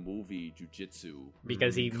named the movie jiu-jitsu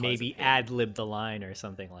because he maybe ad-libbed the line or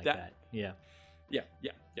something like that. Yeah. Yeah.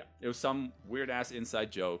 It was some weird-ass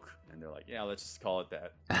inside joke, and they're like, yeah, let's just call it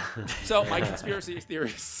that. So, my conspiracy theory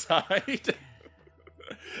aside,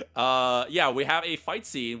 we have a fight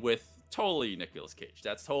scene with totally Nicolas Cage.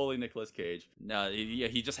 That's totally Nicolas Cage.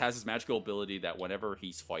 He just has his magical ability that whenever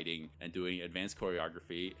he's fighting and doing advanced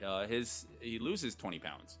choreography, he loses 20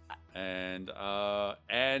 pounds. And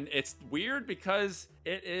it's weird because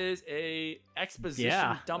it is a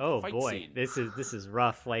exposition dump fight scene. This is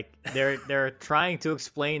rough. Like they're trying to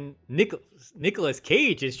explain Nicolas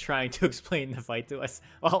Cage is trying to explain the fight to us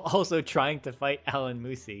while also trying to fight Alan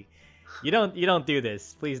Moosey. You don't do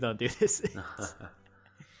this. Please don't do this.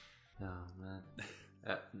 Oh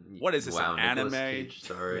man. What is this, an Nicolas anime? Cage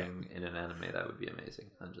starring in an anime, that would be amazing.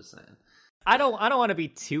 I'm just saying. I don't want to be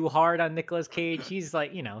too hard on Nicolas Cage. He's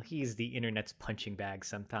like, he's the internet's punching bag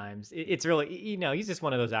sometimes. It's really, he's just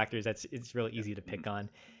one of those actors it's really easy to pick on.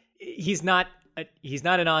 He's not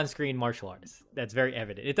an on-screen martial artist. That's very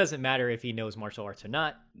evident. It doesn't matter if he knows martial arts or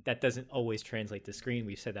not. That doesn't always translate to screen.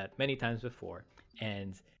 We've said that many times before.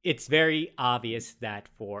 And it's very obvious that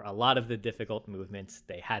for a lot of the difficult movements,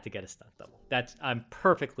 they had to get a stunt double. I'm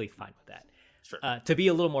perfectly fine with that. Sure. To be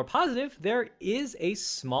a little more positive, there is a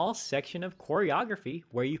small section of choreography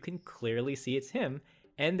where you can clearly see it's him,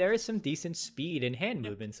 and there is some decent speed and hand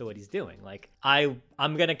movements of what he's doing. Like I'm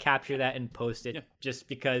gonna capture that and post it just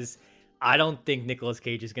because I don't think Nicolas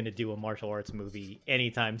Cage is gonna do a martial arts movie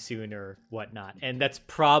anytime soon or whatnot, and that's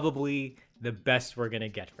probably the best we're gonna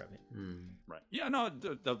get from it. Right. Yeah. No.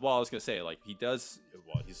 Well, I was gonna say, like, he does.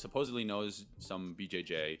 Well, he supposedly knows some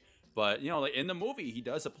BJJ. But, like in the movie, he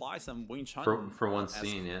does apply some Wing Chun for one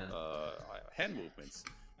scene, hand movements.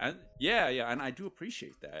 And and I do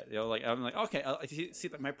appreciate that. I'm like, okay, see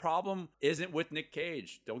that my problem isn't with Nick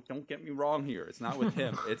Cage. Don't get me wrong here. It's not with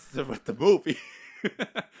him. It's with the movie.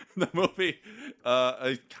 The movie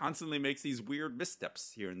constantly makes these weird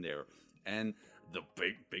missteps here and there. And the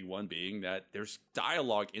big one being that there's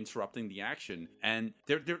dialogue interrupting the action, and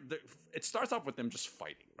it starts off with them just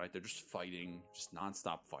fighting, right? They're just fighting, just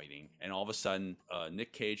nonstop fighting, and all of a sudden,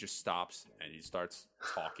 Nick Cage just stops and he starts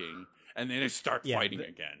talking, and then they start fighting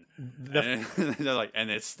again, and they're like,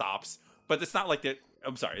 and it stops, but it's not like that.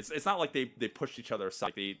 I'm sorry, it's not like they pushed each other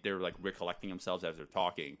aside. They're like recollecting themselves as they're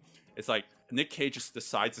talking. It's like Nick Cage just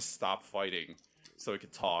decides to stop fighting so he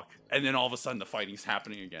could talk, and then all of a sudden the fighting's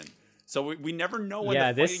happening again. So we never know when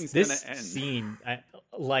Yeah, the fighting's this gonna end. scene,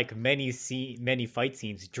 like many fight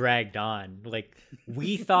scenes, dragged on. Like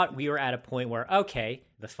we thought we were at a point where okay,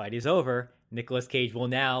 the fight is over. Nicolas Cage will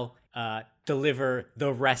now deliver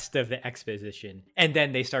the rest of the exposition, and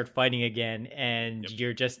then they start fighting again, and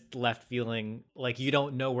you're just left feeling like you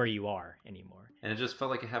don't know where you are anymore. And it just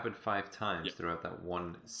felt like it happened 5 times throughout that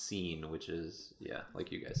one scene, which is,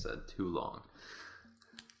 like you guys said, too long.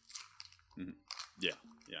 Yeah.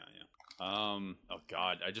 Oh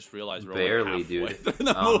God, I just realized we're Barely, only dude. halfway through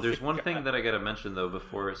the movie. There's one thing that I gotta mention though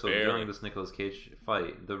before. So Barely. during this Nicolas Cage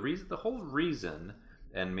fight, the whole reason,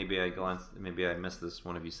 and maybe I missed this.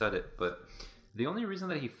 One of you said it, but the only reason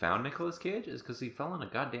that he found Nicolas Cage is because he fell in a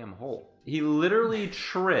goddamn hole. He literally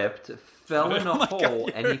tripped, fell in a hole,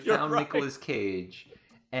 and he found right. Nicolas Cage.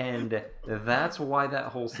 And that's why that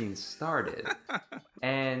whole scene started.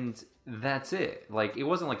 And that's it. Like, it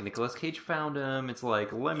wasn't like Nicolas Cage found him. It's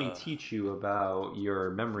like, let me teach you about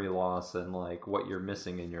your memory loss and, like, what you're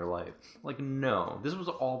missing in your life. Like, no. This was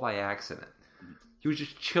all by accident. He was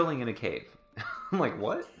just chilling in a cave. I'm like,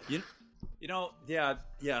 what? You know,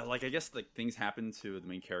 like I guess like things happen to the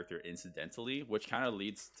main character incidentally, which kind of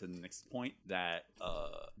leads to the next point that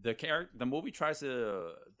the movie tries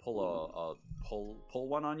to pull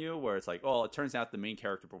one on you, where it's like, oh, it turns out the main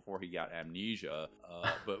character before he got amnesia,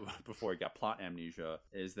 but before he got plot amnesia,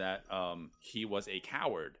 is that he was a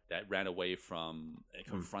coward that ran away from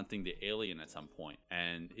confronting the alien at some point,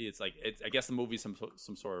 and I guess the movie's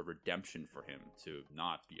some sort of redemption for him to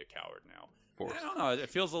not be a coward now. Forced. I don't know. It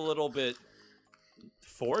feels a little bit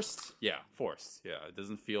forced. Yeah, forced. Yeah, it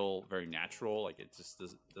doesn't feel very natural. Like it just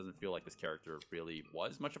doesn't feel like this character really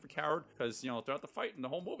was much of a coward because throughout the fight and the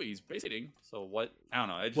whole movie he's basicing. So what? I don't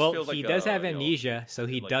know. It just feels like he does have amnesia, so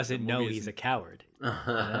he like doesn't the know movie he's a isn't- coward. Oh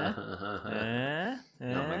my god.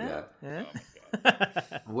 Oh my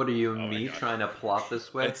god. What are you, my me, God. trying to plot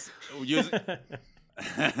this way? It's using.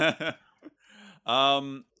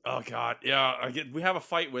 Oh god, yeah. We have a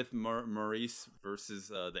fight with Maurice versus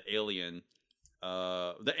the alien.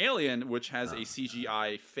 The alien, which has a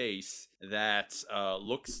CGI face that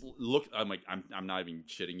look. I'm not even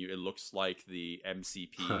shitting you. It looks like the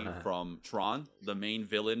MCP from Tron, the main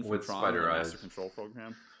villain from With Tron, spider the eyes. Master Control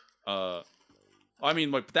Program. I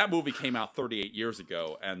mean, like that movie came out 38 years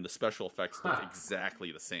ago, and the special effects look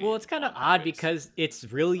exactly the same. Well, it's kind of on odd the face. because it's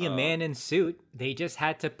really a man in suit. They just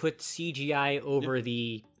had to put CGI over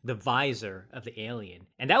the visor of the alien,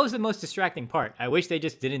 and that was the most distracting part. I wish they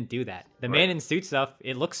just didn't do that. The man in suit stuff,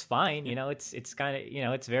 it looks fine. It's kind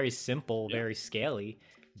of it's very simple, very scaly.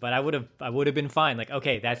 But I would have been fine. Like,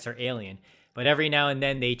 okay, that's our alien. But every now and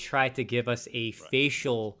then they try to give us a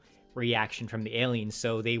facial reaction from the alien,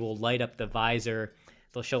 so they will light up the visor.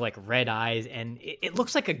 They'll show like red eyes, and it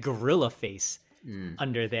looks like a gorilla face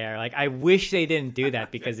under there. Like, I wish they didn't do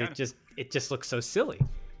that because it just looks so silly.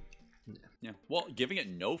 Yeah. Well, giving it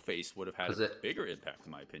no face would have had a bigger impact,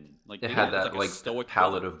 in my opinion. Like It they had did that a like stoic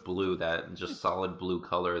palette villain. of blue, that just solid blue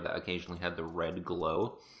color that occasionally had the red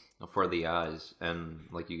glow for the eyes, and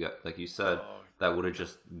like you said, that would have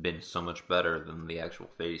just been so much better than the actual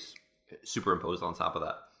face superimposed on top of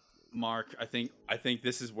that. Mark, I think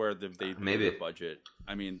this is where they Maybe. the budget.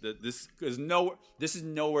 I mean, this is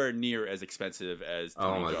nowhere near as expensive as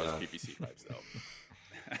Oh Tony my Jaw's God. PVC pipes,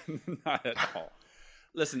 though. Not at all.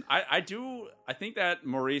 Listen, I think that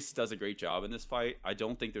Maurice does a great job in this fight. I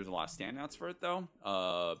don't think there's a lot of standouts for it though,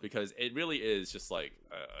 because it really is just like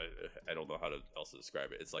I don't know how else to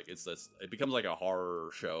describe it. It becomes like a horror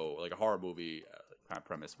show, like a horror movie kind of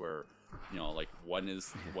premise where like one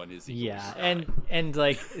is Yeah, and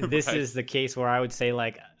like this is the case where I would say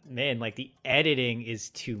like, man, like the editing is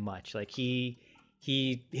too much. Like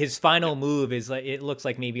his final move is like, it looks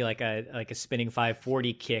like maybe like a spinning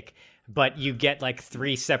 540 kick, but you get like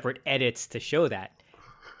 3 separate edits to show that.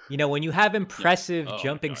 When you have impressive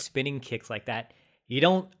jumping spinning kicks like that, you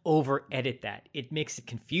don't over edit that. It makes it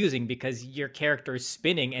confusing because your character is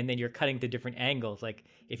spinning and then you're cutting to different angles. Like,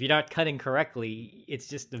 if you're not cutting correctly, it's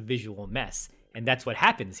just a visual mess. And that's what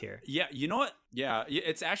happens here. Yeah, you know what? Yeah,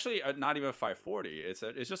 it's actually not even a 540.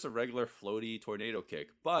 It's just a regular floaty tornado kick.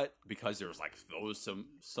 But because there's like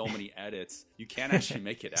so many edits, you can't actually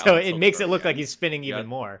make it out. So it makes it very look like end. he's spinning even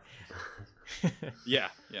more. Yeah.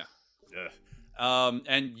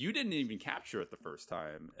 And you didn't even capture it the first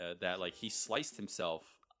time that like he sliced himself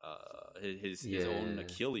his own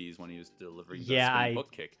Achilles when he was delivering the spinning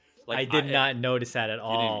hook kick. Like, I did not notice that at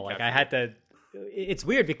all. Like, I had to. It's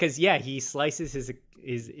weird because he slices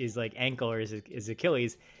his like ankle or his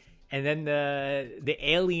Achilles, and then the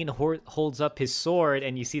alien holds up his sword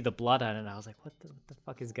and you see the blood on it. And I was like, what the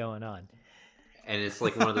fuck is going on? And it's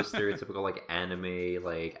like one of those stereotypical like anime,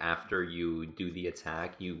 like after you do the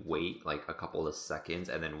attack, you wait like a couple of seconds,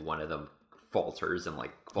 and then one of them falters and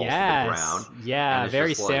like falls to the ground. Yeah,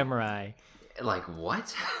 very just, samurai. Like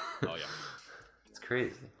what? Oh yeah, it's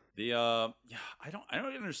crazy. The I don't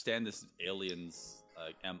understand this aliens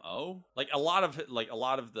MO. Like a lot of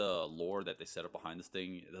the lore that they set up behind this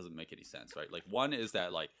thing, it doesn't make any sense, right? Like one is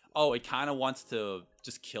that like, oh, it kind of wants to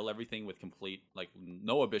just kill everything with complete like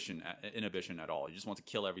no inhibition at all. It just wants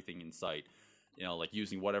to kill everything in sight. You know, like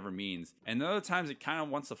using whatever means. And other times it kind of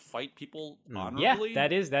wants to fight people honorably. Yeah,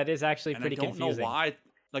 that is actually pretty confusing. I don't know why.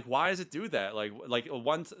 Like, why does it do that? Like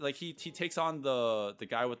once, like he takes on the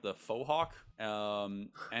guy with the faux hawk, and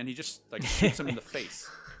he just like shoots him in the face.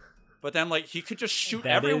 But then, like, he could just shoot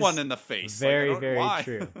everyone in the face. Very, like, very why?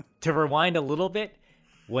 true. To rewind a little bit,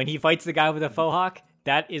 when he fights the guy with the faux hawk,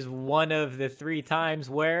 that is one of the 3 times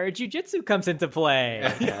where jiu-jitsu comes into play.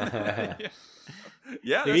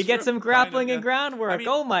 Yeah, we get some grappling and groundwork. I mean,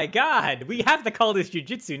 oh my god, we have to call this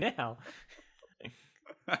jiu-jitsu now.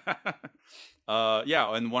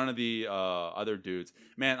 Yeah, and one of the other dudes,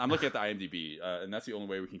 man, I'm looking at the IMDb, and that's the only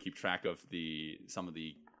way we can keep track of some of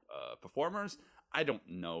the performers. I don't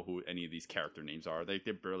know who any of these character names are. They're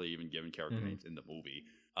barely even given character names in the movie.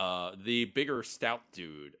 The bigger, stout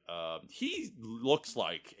dude, he looks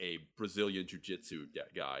like a Brazilian jiu-jitsu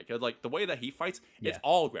guy. Cause like the way that he fights, it's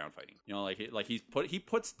all ground fighting. You know, he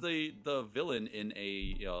puts the villain in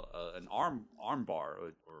an arm bar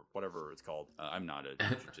or whatever it's called. I'm not a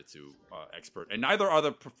jiu-jitsu expert, and neither are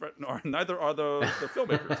the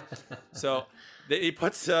filmmakers. So he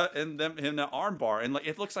puts in an arm bar, and like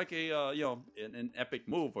it looks like an epic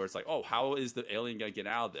move where it's like, oh, how is the alien gonna get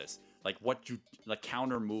out of this? Like what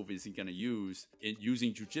counter move is he gonna use in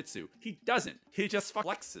using jujitsu? He doesn't. He just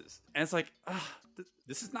flexes, and it's like,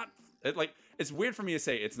 this is not. It's weird for me to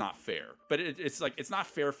say it's not fair, but it's like it's not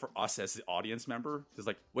fair for us as the audience member. Because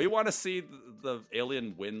like we want to see the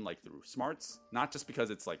alien win like through smarts, not just because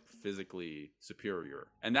it's like physically superior.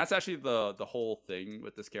 And that's actually the whole thing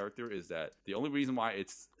with this character is that the only reason why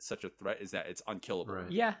it's such a threat is that it's unkillable.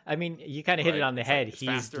 Right. Yeah, I mean, you kind of hit it on the head. It's He's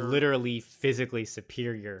faster. literally physically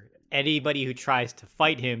superior. Anybody who tries to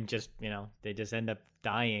fight him they just end up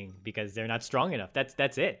dying because they're not strong enough.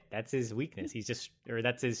 That's it. That's his weakness.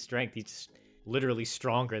 That's his strength. He's just literally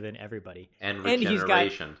stronger than everybody. And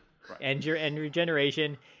regeneration. And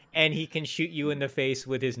regeneration, and he can shoot you in the face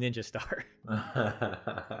with his ninja star. Oh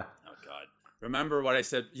God! Remember what I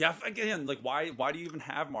said? Yeah, again, like why do you even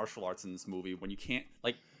have martial arts in this movie when you can't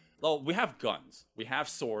like? Well, we have guns, we have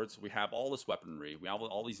swords, we have all this weaponry, we have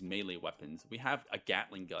all these melee weapons. We have a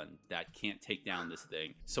Gatling gun that can't take down this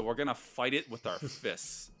thing, so we're gonna fight it with our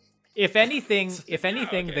fists. If anything,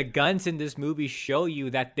 the guns in this movie show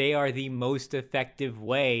you that they are the most effective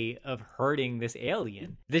way of hurting this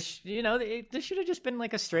alien. This should have just been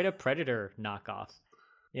like a straight up Predator knockoff.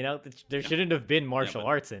 You know, there shouldn't have been martial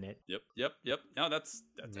arts in it. Yep. No, that's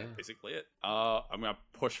basically it. I'm gonna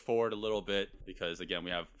push forward a little bit because again,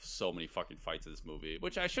 we have so many fucking fights in this movie,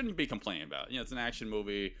 which I shouldn't be complaining about. You know, it's an action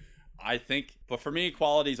movie. I think, but for me,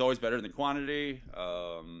 quality is always better than quantity.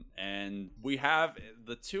 And we have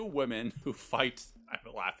the 2 women who fight. I'm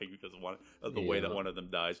laughing because of the way that one of them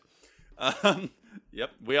dies.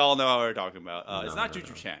 Yep, we all know what we're talking about. It's not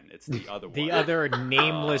Juju Chen. It's the other one. The other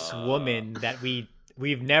nameless woman that we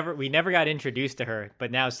never got introduced to her, but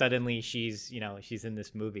now suddenly she's in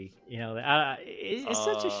this movie. It's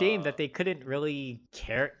such a shame that they couldn't really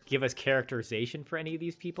give us characterization for any of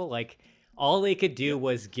these people. Like, all they could do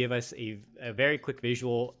was give us a very quick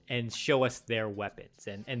visual and show us their weapons,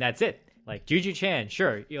 and that's it. Like Juju Chan,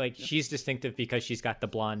 sure, she's distinctive because she's got the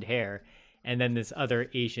blonde hair, and then this other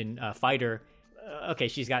Asian fighter, okay,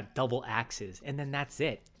 she's got double axes, and then that's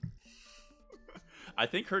it. I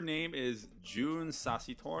think her name is June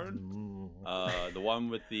Sasitorn. The one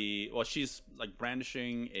with she's like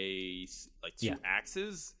brandishing two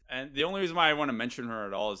axes, and the only reason why I want to mention her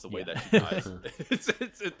at all is the way that she dies.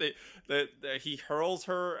 He hurls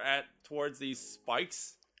her towards these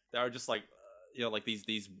spikes that are just like like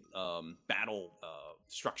these battle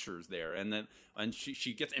structures there, and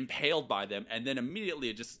she gets impaled by them, and then immediately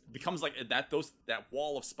it just becomes like that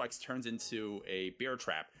wall of spikes turns into a bear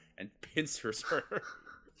trap and pincers her.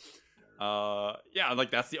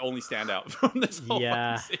 Like that's the only standout from this whole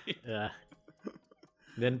fucking scene.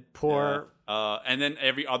 Then poor and then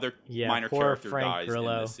every other minor character Frank dies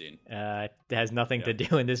Grillo, in this scene. Has nothing to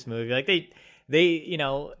do in this movie. Like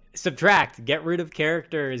they subtract, get rid of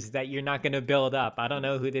characters that you're not going to build up. I don't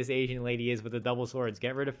know who this Asian lady is with the double swords.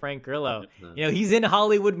 Get rid of Frank Grillo. He's in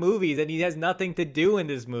Hollywood movies and he has nothing to do in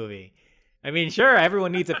this movie. I mean, sure,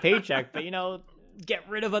 everyone needs a paycheck, but get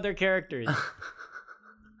rid of other characters.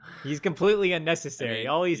 He's completely unnecessary. I mean,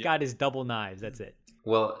 All he's got is double knives. That's it.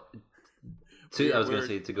 Well, I was going to We're-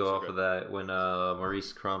 say, to go off of that, when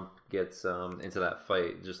Maurice Crump gets into that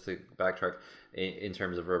fight, just to backtrack, in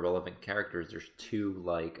terms of relevant characters, there's two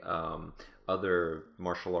other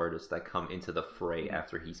martial artists that come into the fray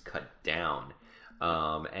after he's cut down,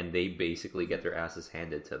 and they basically get their asses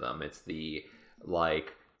handed to them. It's the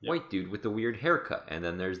white dude with the weird haircut, and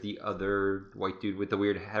then there's the other white dude with the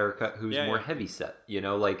weird haircut who's more heavy set,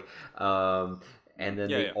 and then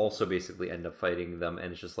they also basically end up fighting them,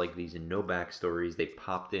 and it's just like these no backstories. They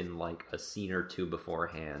popped in like a scene or two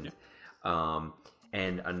beforehand.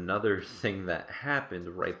 And another thing that happened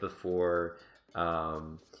right before, I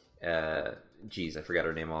forgot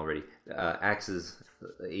her name already. Axe's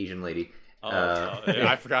Asian lady.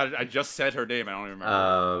 I forgot. I just said her name. I don't even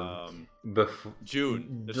remember.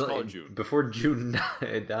 June. Let's call her June. Before June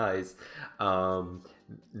dies,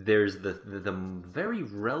 there's the very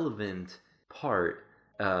relevant part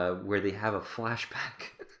where they have a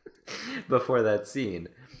flashback before that scene,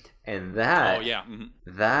 and that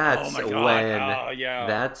that's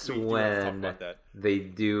when they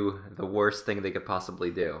do the worst thing they could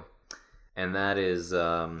possibly do, and that is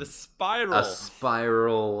the spiral. A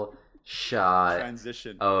spiral shot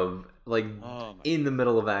transition of in the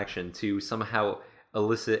middle of action to somehow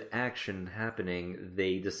elicit action happening.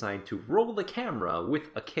 They decide to roll the camera with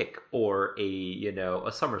a kick or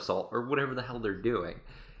a somersault or whatever the hell they're doing.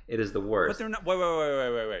 It is the worst. But they're not.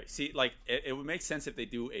 Wait. See, it would make sense if they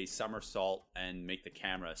do a somersault and make the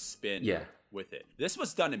camera spin with it. This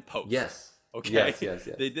was done in post. Yes. Okay. Yes.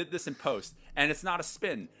 They did this in post, and it's not a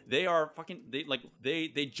spin. They are fucking.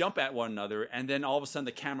 They jump at one another, and then all of a sudden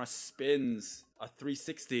the camera spins a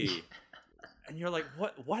 360, and you're like,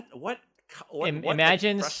 what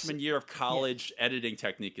Imagine freshman year of college editing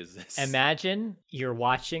technique is this? Imagine you're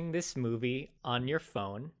watching this movie on your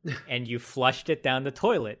phone and you flushed it down the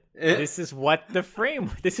toilet. This is what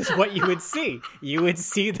you would see. You would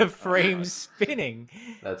see the frame spinning.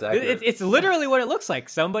 That's accurate. It's literally what it looks like.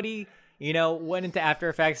 Somebody, went into After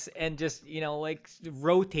Effects and just,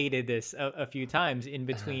 rotated this a few times in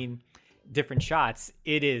between different shots.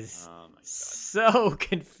 It is so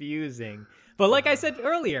confusing. But like I said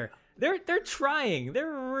earlier, they're trying.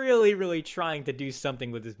 They're really, really trying to do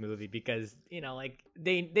something with this movie because,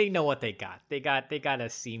 they know what they got. They got a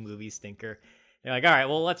C movie stinker. They're like, all right,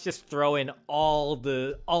 well, let's just throw in all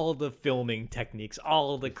the filming techniques,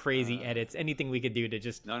 all the crazy edits, anything we could do to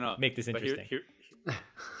just make this interesting.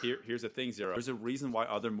 Here's the thing, Zero. There's a reason why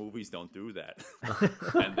other movies don't do that,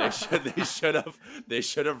 and they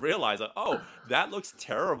should have realized that. Oh, that looks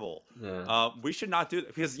terrible. Yeah. We should not do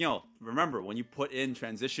that because remember when you put in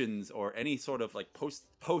transitions or any sort of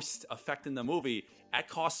post effect in the movie, that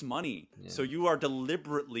costs money. Yeah. So you are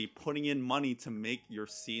deliberately putting in money to make your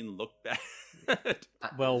scene look bad.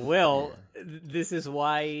 Well, Will, this is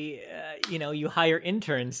why you hire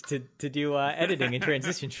interns to do editing and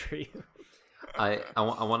transitions for you. I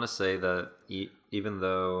want to say that even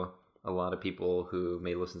though a lot of people who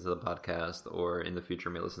may listen to the podcast or in the future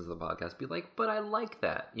may listen to the podcast be like, but I like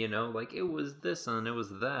that, it was this and it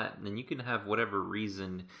was that, and you can have whatever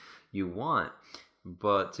reason you want.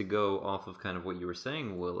 But to go off of kind of what you were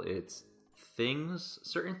saying, Will, it's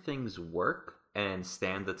certain things work and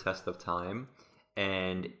stand the test of time,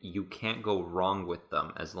 and you can't go wrong with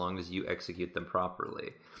them as long as you execute them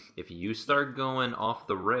properly. If you start going off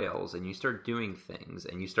the rails and you start doing things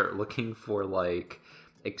and you start looking for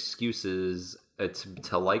excuses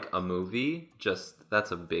to like a movie,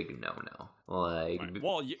 that's a big no-no.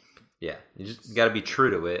 You just got to be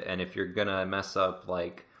true to it. And if you're gonna mess up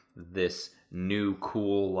this new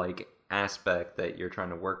cool aspect that you're trying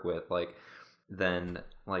to work with, then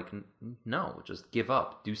no, just give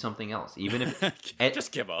up, do something else, even if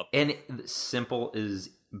just give up. And simple is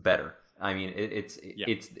better. I mean, it's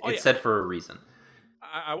said for a reason.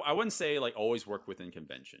 I wouldn't say always work within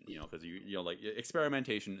convention, because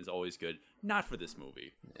experimentation is always good. Not for this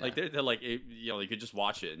movie. Yeah. They're you could just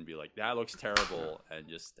watch it and be like, that looks terrible, and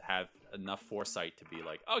just have enough foresight to be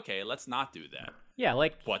like, okay, let's not do that. Yeah,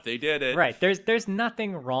 but they did it. Right. There's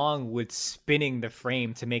nothing wrong with spinning the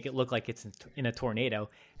frame to make it look like it's in a tornado.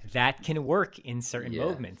 That can work in certain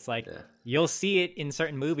movements. You'll see it in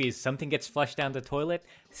certain movies. Something gets flushed down the toilet.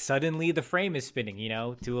 Suddenly the frame is spinning,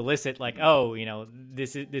 to elicit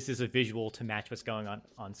this is a visual to match what's going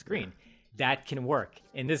on screen. That can work.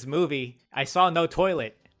 In this movie, I saw no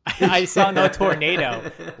toilet, I saw no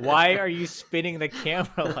tornado. Why are you spinning the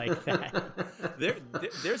camera like that?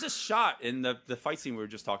 There's a shot in the fight scene we were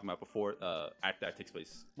just talking about before act that takes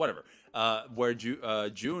place, whatever, where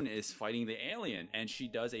June is fighting the alien, and she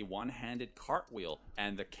does a one-handed cartwheel,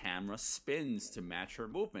 and the camera spins to match her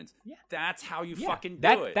movements. Yeah. That's how you fucking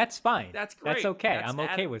do it. That's fine. That's great. That's okay. I'm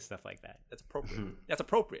okay with stuff like that. That's appropriate. That's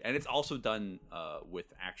appropriate. And it's also done with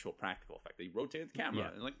actual practical effect. They rotate the camera,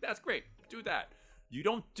 and like, that's great. Do that. You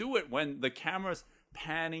don't do it when the camera's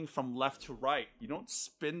panning from left to right. You don't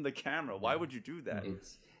spin the camera. Why would you do that?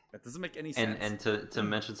 That doesn't make any sense. And to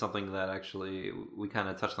mention something that actually we kind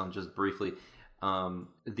of touched on just briefly,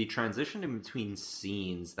 the transition in between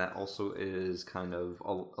scenes, that also is kind of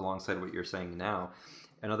alongside what you're saying now.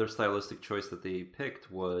 Another stylistic choice that they picked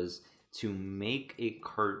was to make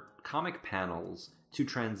comic panels to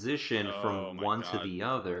transition from one to the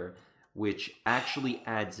other, which actually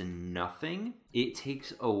adds nothing. It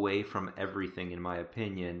takes away from everything, in my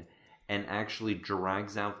opinion, and actually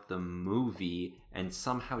drags out the movie and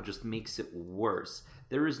somehow just makes it worse.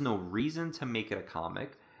 There is no reason to make it a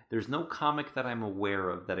comic. There's no comic that I'm aware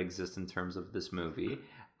of that exists in terms of this movie.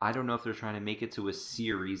 I don't know if they're trying to make it to a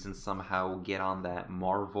series and somehow get on that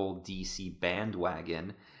Marvel DC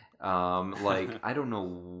bandwagon. I don't know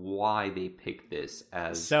why they picked this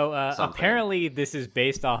as apparently this is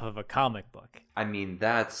based off of a comic book. I mean,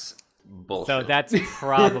 that's bullshit. So that's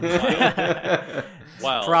probably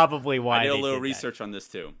probably why I did a little research on this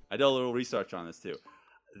too.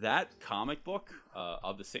 That comic book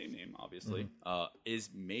of the same name, obviously,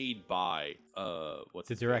 is made by what's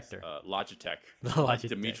the director? Logitech. Logitech.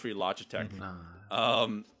 Dmitry Logitech.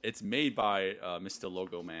 It's made by Mr.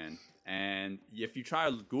 Logo Man. And if you try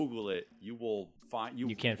to Google it, you will find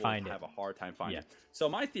you can't find it. Have a hard time finding it. So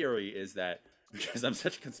my theory is that, because I'm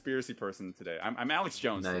such a conspiracy person today, I'm Alex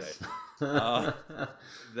Jones today.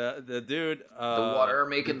 The dude, the water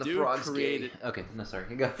making the frogs created. Gay. Okay, no, sorry,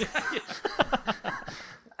 you go.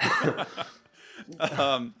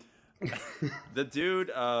 The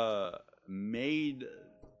dude made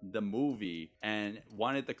the movie and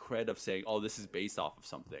wanted the cred of saying, "Oh, this is based off of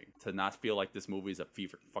something," to not feel like this movie is a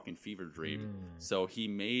fucking fever dream. So he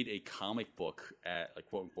made a comic book,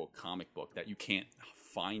 quote unquote comic book, that you can't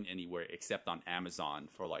find anywhere except on Amazon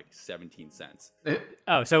for like 17 cents.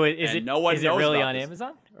 Oh, so is it really on this.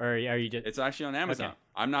 Amazon, or are you just? It's actually on Amazon. Okay.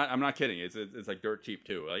 I'm not kidding. It's like dirt cheap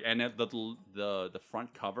too. Like, and the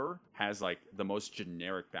front cover has like the most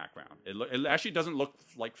generic background. It actually doesn't look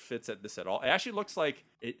like fits at this at all. It actually looks like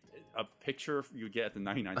a picture you get at the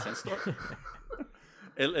 99-cent store.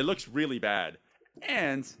 It looks really bad,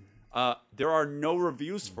 and there are no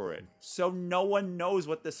reviews for it, so no one knows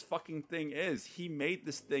what this fucking thing is. He made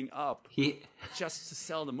this thing up just to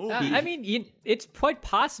sell the movie. I mean, it's quite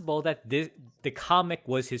possible that the comic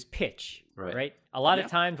was his pitch, right? A lot of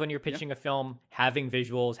times when you're pitching a film, having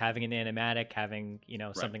visuals, having an animatic, having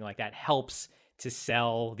something like that helps to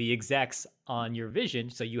sell the execs on your vision,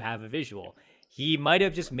 so you have a visual. He might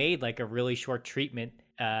have just made like a really short treatment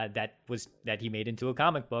that he made into a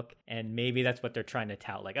comic book, and maybe that's what they're trying to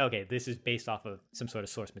tout. Like, okay, this is based off of some sort of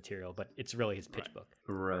source material, but it's really his pitch book.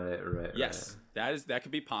 Right. Yes, that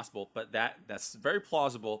could be possible, but that's very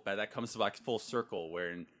plausible. But that comes to like full circle,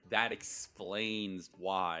 where that explains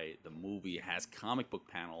why the movie has comic book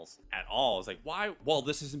panels at all. It's like, why? Well,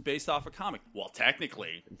 this isn't based off a comic. Well,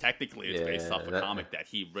 technically, it's based off a comic that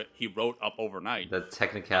he wrote up overnight. The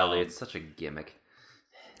technicality, it's such a gimmick.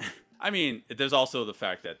 I mean, there's also the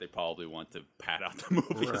fact that they probably want to pad out the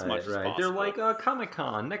movie as much as possible. They're like,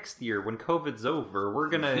 Comic-Con next year when COVID's over, we're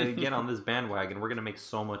going to get on this bandwagon. We're going to make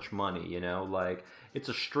so much money, like it's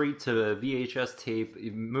a straight to VHS tape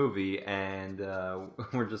movie, and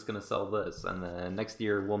we're just going to sell this. And then next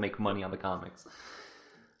year we'll make money on the comics.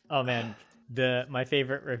 Oh, man. My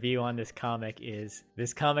favorite review on this comic is,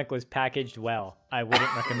 "This comic was packaged well. I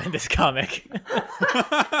wouldn't recommend this comic."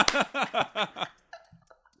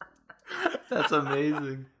 That's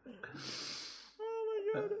amazing. Oh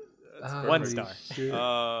my god. One star.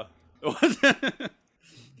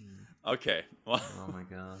 Okay. Well. Oh my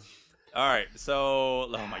god. All right. So,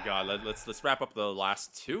 oh my god. Let's wrap up the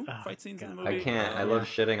last two fight scenes in the movie. I can't. I love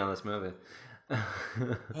shitting on this movie.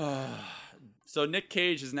 So Nick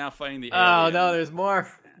Cage is now fighting the alien. Oh no, there's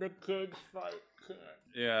more. Nick Cage fight.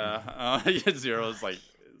 Yeah. Zero's like,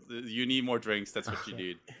 you need more drinks. That's what you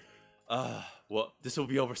need. Well, this will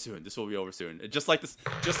be over soon. Just like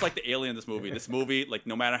the alien in this movie. This movie, like,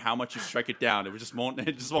 no matter how much you strike it down, it just won't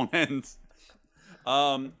end.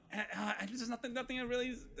 There's nothing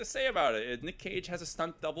really to say about it. Nick Cage has a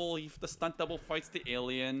stunt double. The stunt double fights the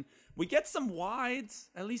alien we get some wides.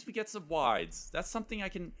 At least we get some wides. That's something I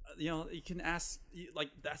can, you can ask. Like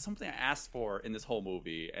that's something I asked for in this whole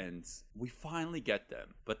movie, and we finally get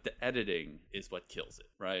them. But the editing is what kills it,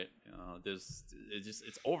 right?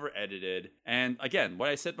 It's over edited. And again, what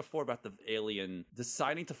I said before about the alien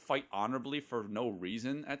deciding to fight honorably for no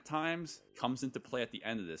reason at times comes into play at the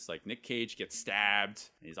end of this. Like Nick Cage gets stabbed,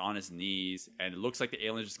 and he's on his knees, and it looks like the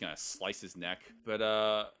alien is just gonna slice his neck.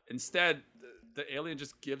 But instead, the alien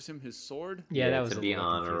just gives him his sword. Yeah, that was to a be little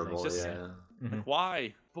honorable. confusing. Yeah.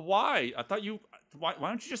 Why? But why? I thought you. Why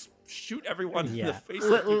don't you just shoot everyone in the face?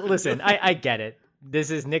 Listen, I get it. This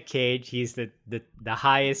is Nick Cage. He's the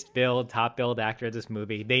highest billed, top billed actor of this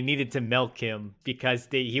movie. They needed to milk him because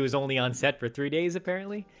he was only on set for 3 days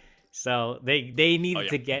apparently. So they needed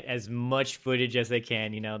to get as much footage as they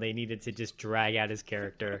can. They needed to just drag out his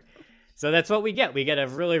character. So that's what we get. We get a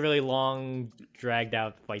really, really long, dragged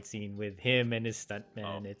out fight scene with him and his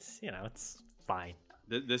stuntman. It's fine.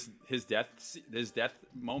 His death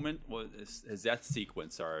moment was his death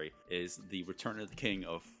sequence. Sorry, is the Return of the King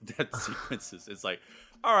of death sequences. It's like,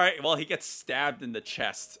 all right, well, he gets stabbed in the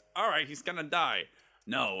chest. All right, he's gonna die.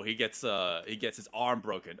 No, he gets his arm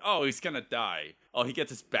broken. Oh, he's gonna die. Oh, he gets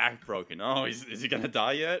his back broken. Oh, is he gonna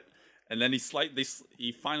die yet? And then he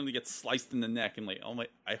finally gets sliced in the neck. And like, oh my,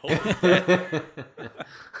 I hope he's dead.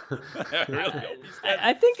 I really hope he's dead.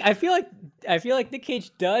 I feel like Nick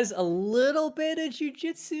Cage does a little bit of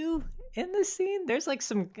jujitsu in this scene. There's like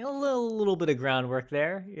a little bit of groundwork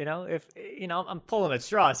there. If I'm pulling at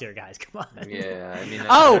straws here, guys. Come on. Yeah, I mean, I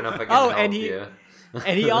don't know if I can help you.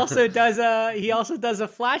 And he also does a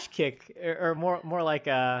flash kick, or more like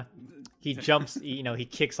he jumps. He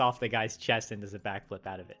kicks off the guy's chest and does a backflip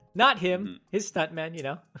out of it. Not him, his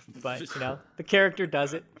stuntman. But the character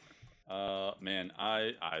does it. Man,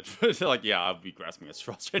 I like, yeah, I'll be grasping at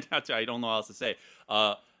straws right now. I don't know what else to say.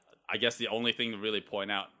 I guess the only thing to really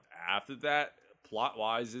point out after that, plot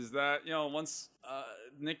wise, is that once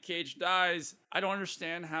Nick Cage dies, I don't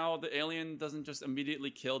understand how the alien doesn't just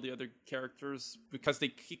immediately kill the other characters because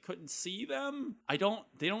he couldn't see them. They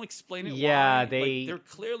don't explain it. Yeah, why. They're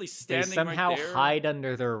clearly standing. They somehow right there. hide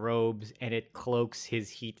under their robes, and it cloaks his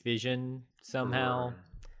heat vision somehow.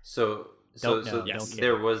 So Yes.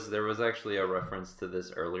 there was actually a reference to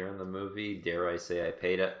this earlier in the movie. Dare I say I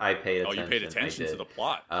paid attention. Oh, you paid attention to the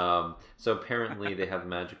plot. So apparently they have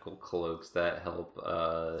magical cloaks that help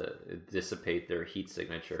dissipate their heat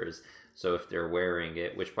signatures. So if they're wearing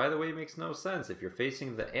it, which by the way makes no sense, if you're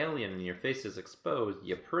facing the alien and your face is exposed,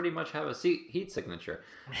 you pretty much have a heat signature.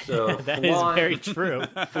 So that is very true.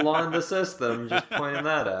 Flaw in the system, just pointing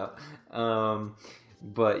that out.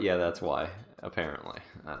 But yeah, that's why. Apparently,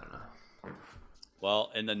 I don't know.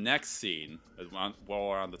 Well, in the next scene, while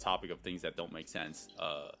we're on the topic of things that don't make sense,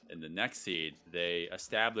 in the next scene, they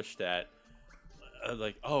establish that,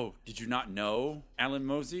 oh, did you not know, Alan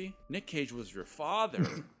Mosey? Nick Cage was your father.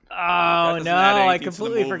 Oh, no, I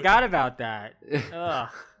completely forgot about that. Ugh.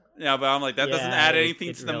 Yeah, but I'm like, that doesn't add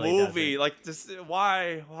anything to the really movie. doesn't. Like, just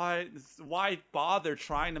why bother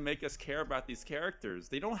trying to make us care about these characters?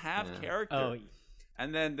 They don't have character. Oh,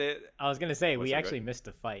 and then I was gonna say we actually missed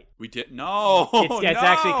a fight. We did no. It's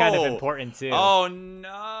actually kind of important too. Oh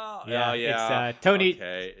no! Yeah, it's Tony.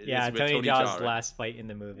 Okay. Yeah, Tony Jaa's last fight in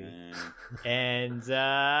the movie. And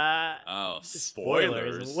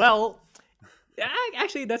spoilers. Well,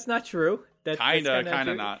 actually, that's not true. Kind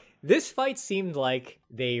of not. This fight seemed like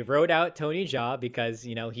they wrote out Tony Jaa because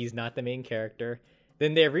he's not the main character.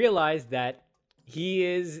 Then they realized that he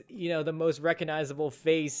is the most recognizable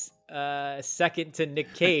face. Second to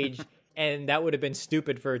Nick Cage, and that would have been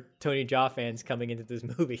stupid for Tony Jaa fans coming into this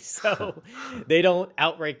movie. So they don't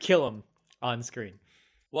outright kill him on screen.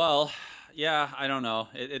 Well, yeah, I don't know.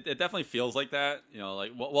 It definitely feels like that.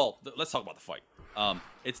 Let's talk about the fight.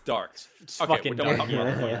 It's dark. It's okay, fucking dark.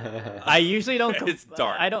 I usually don't. It's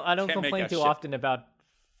dark. I don't Can't complain make too out shit. often about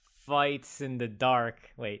fights in the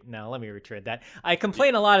dark. Wait, no, let me retread that. I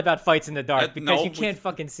complain a lot about fights in the dark because you can't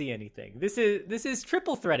fucking see anything. This is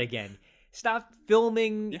triple threat again. Stop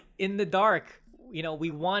filming in the dark.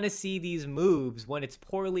 We want to see these moves when it's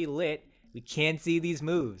poorly lit. We can't see these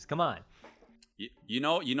moves. Come on. You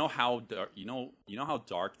know how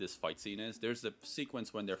dark this fight scene is. There's a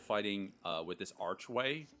sequence when they're fighting with this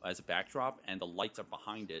archway as a backdrop, and the lights are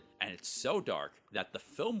behind it, and it's so dark that the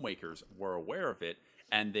filmmakers were aware of it.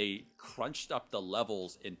 And they crunched up the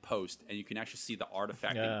levels in post, and you can actually see the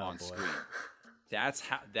artifacting on screen.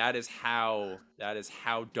 That is how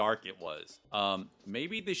dark it was.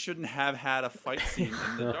 Maybe they shouldn't have had a fight scene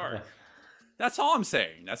in the dark. That's all I'm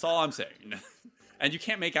saying. and you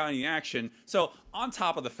can't make out any action. So on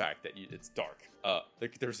top of the fact that it's dark,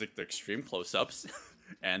 there's the extreme close-ups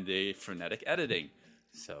and the frenetic editing.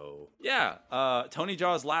 So yeah, Tony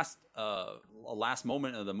Jaa's last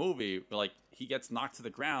moment of the movie, like he gets knocked to the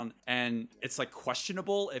ground, and it's like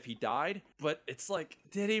questionable if he died, but it's like,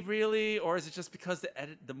 did he really, or is it just because the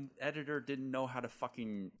editor didn't know how to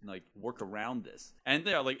fucking like work around this? And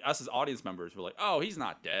they're like, us as audience members were like, oh, he's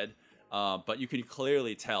not dead. But you can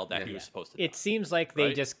clearly tell that he was supposed to die. It seems like they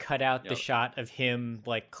right? just cut out the shot of him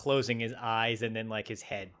like closing his eyes and then like his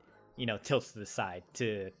head, tilts to the side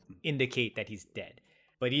to indicate that he's dead.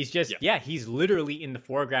 But he's just, he's literally in the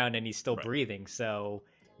foreground and he's still breathing. So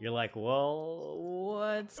you're like, well,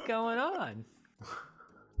 what's going on?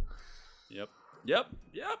 Yep.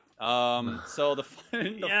 So the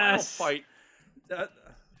final fight. Oh my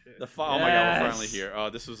god, we're finally here. Oh,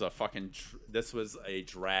 this was a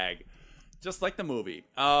drag. Just like the movie.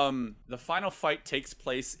 The final fight takes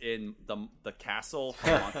place in the castle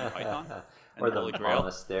from Monty Python. Or the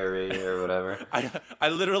monastery or whatever. I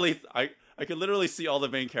could literally see all the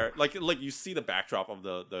main characters. Like you see the backdrop of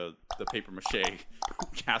the paper mache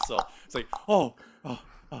castle. It's like, oh,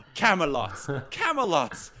 Camelot. It's only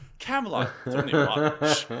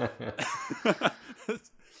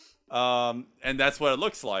and that's what it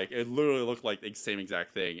looks like. It literally looked like the same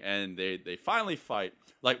exact thing. And they finally fight.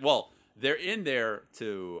 They're in there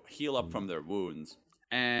to heal up from their wounds.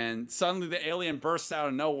 And suddenly the alien bursts out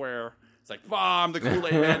of nowhere. It's like, I'm the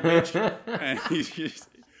Kool-Aid man, bitch.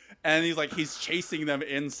 And he's chasing them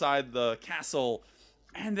inside the castle.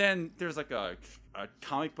 And then there's like a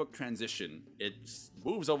comic book transition. It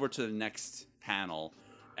moves over to the next panel.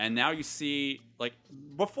 And now you see, like,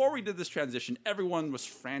 before we did this transition, everyone was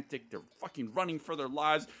frantic. They're fucking running for their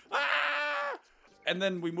lives. Ah! And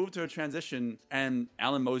then we moved to a transition, and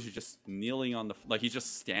Alan Mosley just kneeling on he's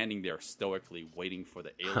just standing there stoically waiting for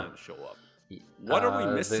the alien to show up. What are we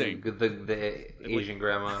missing? The Asian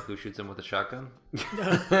grandma who shoots him with a shotgun?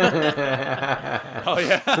 Oh,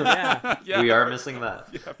 yeah. Yeah. We are missing that.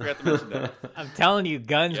 Yeah, I forgot to mention that. I'm telling you,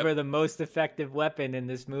 guns were the most effective weapon in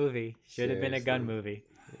this movie. Should have been a gun movie.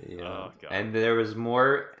 Yeah. Oh, God. And there was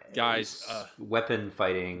more guys weapon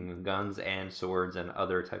fighting, guns and swords and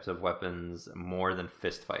other types of weapons, more than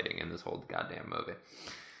fist fighting in this whole goddamn movie.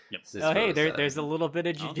 Yep. Oh, hey, there's a little bit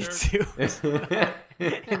of jiu-jitsu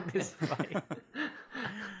in this fight.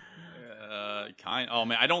 Oh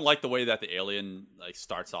man, I don't like the way that the alien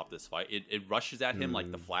starts off this fight. It rushes at him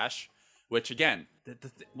like the Flash, which again,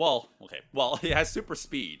 well, it has super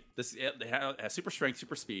speed. It has super strength,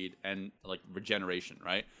 super speed, and regeneration,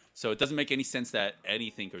 right? So it doesn't make any sense that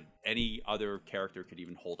any other character could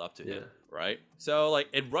even hold up to him, right? So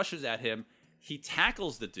it rushes at him. He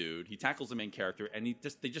tackles the dude. He tackles the main character, and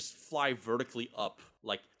they just fly vertically up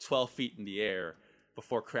 12 feet in the air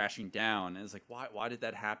before crashing down. And it's like, why did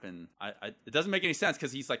that happen? It doesn't make any sense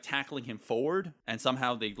because he's tackling him forward, and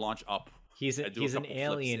somehow they launch up. He's an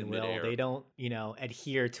alien, Will. Midair. They don't,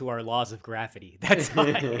 adhere to our laws of gravity. That's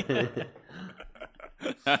why.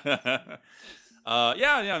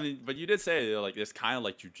 I mean, but you did say there's kind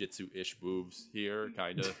of jujitsu-ish moves here,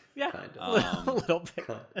 kind of. Yeah, a little bit.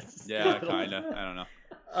 Yeah, kind of. I don't know.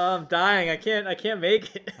 I'm dying. I can't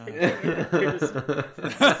make it.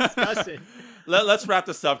 Discussion. Let's wrap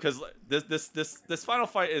this up because this final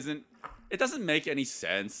fight it doesn't make any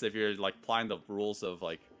sense if you're applying the rules of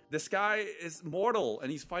this guy is mortal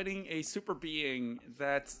and he's fighting a super being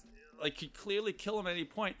that could clearly kill him at any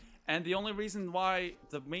point. And the only reason why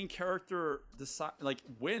the main character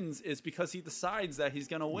wins is because he decides that he's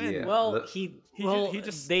gonna win. Yeah. Well,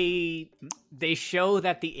 they show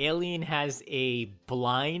that the alien has a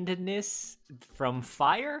blindness from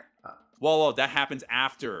fire. Well, that happens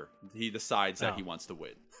after he decides that he wants to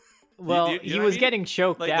win. Well, he was getting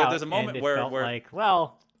choked out. There's a moment and where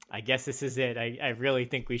I guess this is it. I really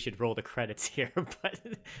think we should roll the credits here, but.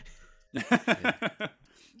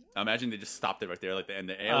 Imagine they just stopped it right there, and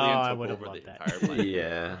the alien took over the entire planet.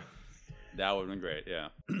 Yeah, that would have been great. Yeah.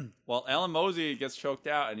 Well, Alan Mosley gets choked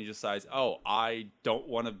out, and he decides, I don't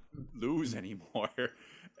want to lose anymore.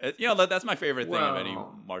 That's my favorite thing of any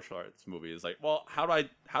martial arts movie. Is how do I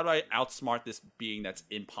outsmart this being that's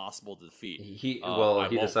impossible to defeat? He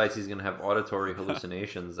decides he's gonna have auditory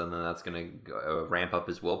hallucinations, and then that's gonna ramp up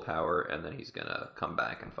his willpower, and then he's gonna come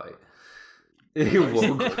back and fight.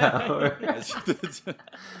 Willpower.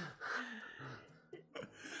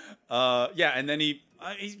 And then he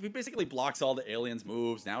basically blocks all the aliens'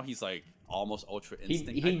 moves. Now he's almost ultra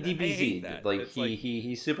instinct. He DBZ'd.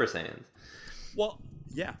 He's Super Saiyan. Well,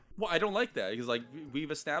 Yeah. Well, I don't like that because like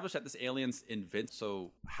we've established that this alien's invincible.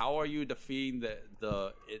 So how are you defeating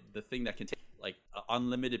the thing that can take like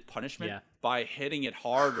unlimited punishment by hitting it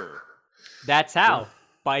harder? That's how.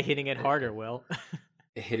 By hitting it harder, Will.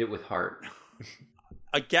 Hit it with heart.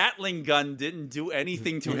 A Gatling gun didn't do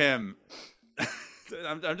anything to him.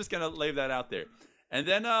 I'm just gonna lay that out there. And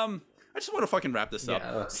then I just want to fucking wrap this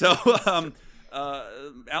up. So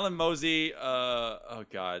Alan Mosey,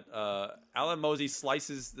 Alan Mosey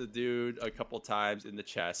slices the dude a couple times in the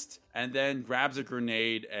chest and then grabs a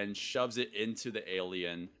grenade and shoves it into the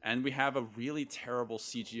alien. And we have a really terrible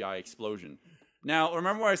CGI explosion. Now,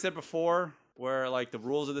 remember what I said before, where like the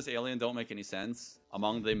rules of this alien don't make any sense?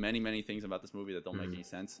 Among the many, many things about this movie that don't make any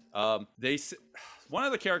sense. One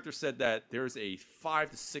of the characters said that there's a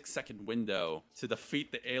 5 to 6 second window to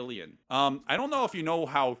defeat the alien. I don't know if you know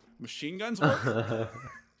how machine guns work,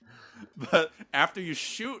 but after you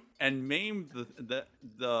shoot and maim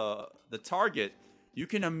the target, you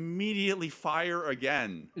can immediately fire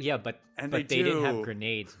again. Yeah, but they didn't have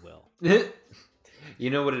grenades, Will. You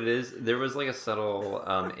know what it is? There was like a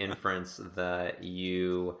subtle inference that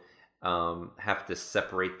you have to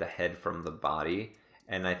separate the head from the body.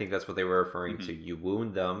 And I think that's what they were referring to. You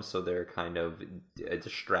wound them, so they're kind of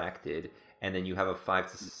distracted. And then you have a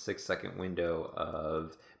 5 to 6 second window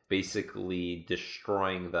of basically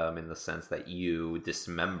destroying them in the sense that you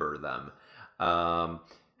dismember them.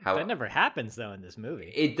 That never happens, though, in this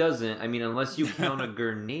movie. It doesn't. I mean, unless you count a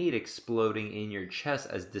grenade exploding in your chest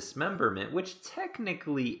as dismemberment, which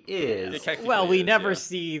technically is. Well, we never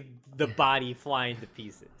see the body flying to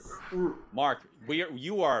pieces. Mark,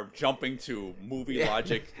 you are jumping to movie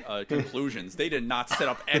logic conclusions. They did not set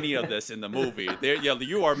up any of this in the movie.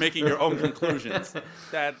 You are making your own conclusions.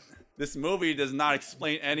 That this movie does not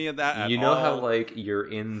explain any of that at all. You know how like you're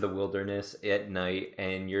in the wilderness at night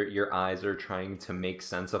and your eyes are trying to make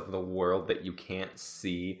sense of the world that you can't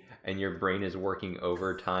see and your brain is working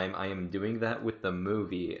overtime? I am doing that with the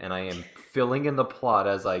movie and I am filling in the plot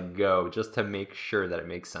as I go just to make sure that it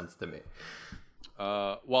makes sense to me.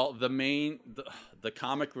 Well, the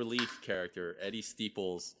comic relief character, Eddie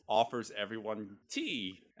Steeples, offers everyone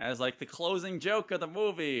tea as like the closing joke of the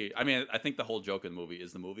movie. I mean, I think the whole joke of the movie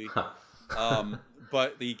is the movie.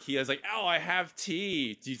 But the key is like, oh, I have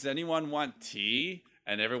tea. Does anyone want tea?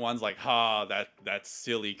 And everyone's like, that's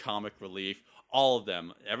silly comic relief. All of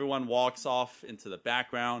them. Everyone walks off into the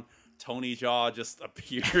background. Tony Jaa just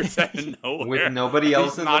appears out of nowhere. With nobody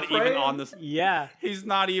else in the frame? Even on this. Yeah. He's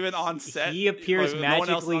not even on set. He appears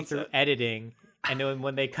magically no through editing, and then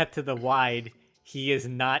when they cut to the wide, he is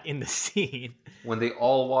not in the scene. When they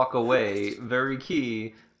all walk away, very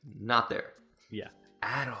key, not there. Yeah.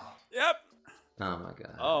 At all. Yep. Oh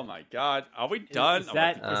my god. Are we done? Is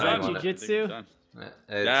that jujitsu?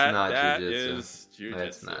 It's not that jujitsu. Is jujitsu.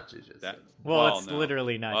 It's not jujitsu. Well, it's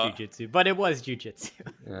literally not jujitsu, but it was jujitsu.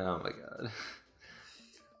 Oh my god.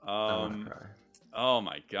 I want to cry. Oh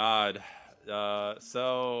my god.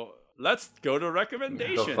 So let's go to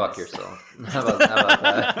recommendations. Go fuck yourself. How about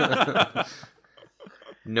that?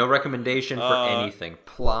 No recommendation for anything.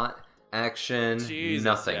 Plot, action,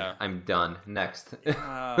 nothing. Yeah. I'm done. Next.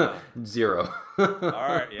 0. All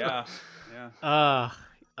right. Yeah.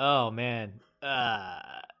 Oh man.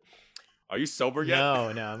 Are you sober yet?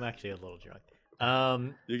 No, I'm actually a little drunk.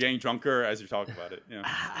 You're getting drunker as you talk about it. Yeah.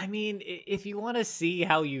 I mean, if you want to see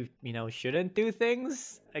how you shouldn't do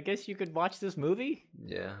things, I guess you could watch this movie.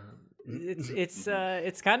 Yeah.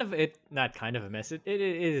 It's kind of not kind of a mess. It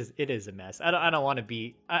is a mess. I don't want to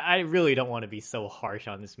be. I really don't want to be so harsh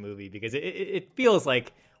on this movie because it feels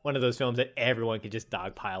like one of those films that everyone could just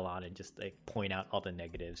dogpile on and just like point out all the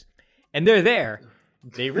negatives, and they're there.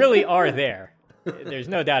 They really are there. There's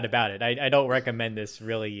no doubt about it. I don't recommend this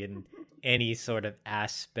really in any sort of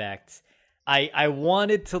aspect. I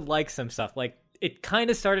wanted to like some stuff. Like it kind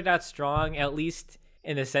of started out strong, at least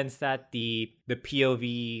in the sense that the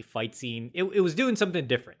POV fight scene, it was doing something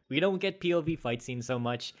different. We don't get POV fight scenes so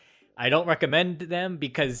much. I don't recommend them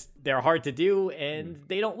because they're hard to do and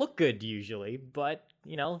they don't look good usually. But,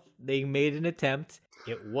 they made an attempt.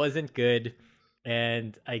 It wasn't good.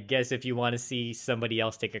 And I guess if you want to see somebody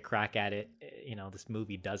else take a crack at it, this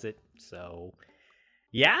movie does it. So,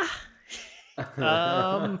 yeah.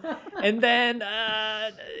 And then,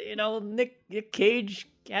 Nick Cage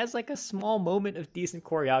has like a small moment of decent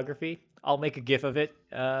choreography. I'll make a gif of it.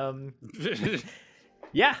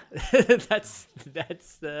 Yeah, that's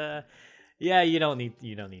yeah. You don't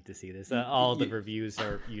need to see this. All the reviews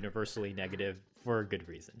are universally negative for a good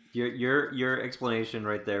reason. Your explanation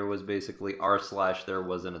right there was basically r/ there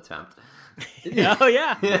was an attempt. Oh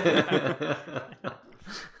yeah.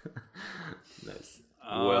 Nice.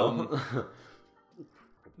 Well,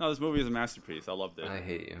 No, this movie is a masterpiece. I loved it. I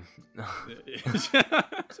hate you.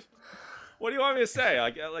 What do you want me to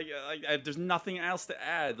say? There's nothing else to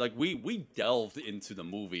add. Like, we delved into the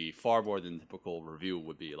movie far more than typical review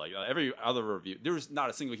would be. Like, every other review, there's not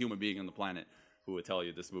a single human being on the planet who would tell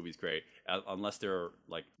you this movie's great, unless they're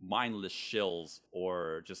like mindless shills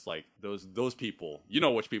or just like those people. You know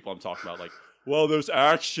which people I'm talking about. Like, well, there's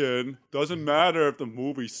action. Doesn't matter if the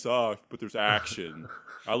movie sucked, but there's action.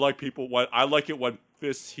 I like it when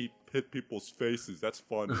fists hit people's faces. That's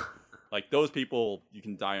fun. Like, those people, you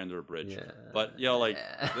can die under a bridge. Yeah. But, like,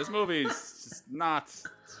 this movie's just not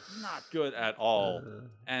good at all.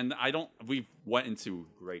 And we went into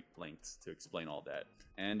great lengths to explain all that.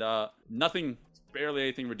 And barely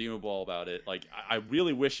anything redeemable about it. Like, I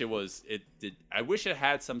really wish I wish it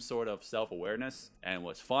had some sort of self-awareness and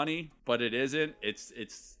was funny, but it isn't. It's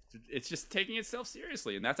just taking itself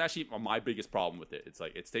seriously, and that's actually my biggest problem with it. It's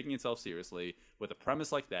like, it's taking itself seriously with a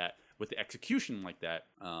premise like that, with the execution like that,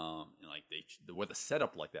 with a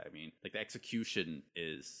setup like that. I mean, like, the execution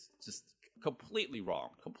is just completely wrong.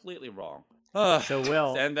 So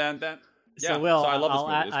Will, and then so Will, I love this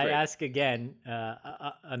movie. It's I great. ask again.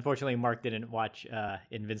 Unfortunately, Mark didn't watch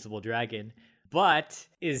Invincible Dragon, but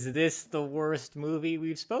is this the worst movie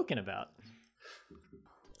we've spoken about?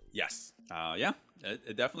 Yes. Yeah.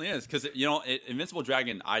 It definitely is, because Invincible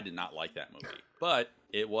Dragon, I did not like that movie, but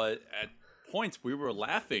it was at points we were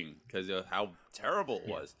laughing because of how terrible it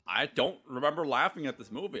was. I don't remember laughing at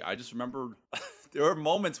this movie. I just remember there were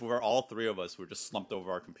moments where all three of us were just slumped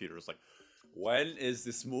over our computers, like, when is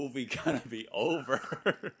this movie gonna be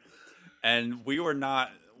over? And we were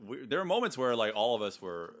not. There were moments where like all of us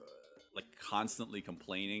were like constantly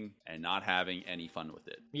complaining and not having any fun with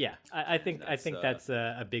it. Yeah, I think that's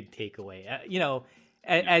a big takeaway.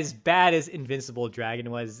 As bad as Invincible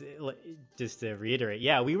Dragon was, just to reiterate,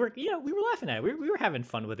 we were laughing at it. We were having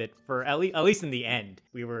fun with it for at least in the end.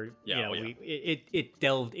 We were, it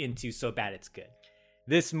delved into so bad it's good.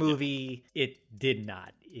 This movie, it did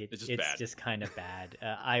not. It's just kind of bad.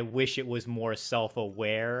 I wish it was more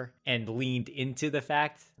self-aware and leaned into the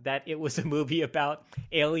fact that it was a movie about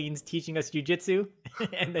aliens teaching us jujitsu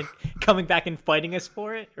and then coming back and fighting us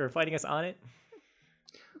for it, or fighting us on it.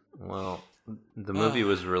 Well, the movie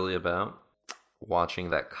was really about watching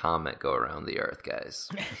that comet go around the Earth, guys.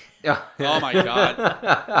 Oh my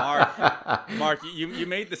God, Mark, you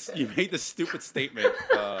made this stupid statement.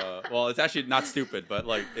 Well, it's actually not stupid, but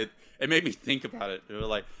like it made me think about it. They were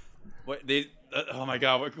like, what they? Oh my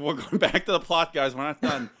God, we're going back to the plot, guys. We're not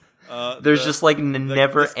done. There's just like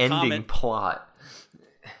never-ending plot.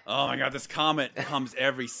 Oh my God, this comet comes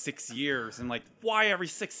every 6 years, and like, why every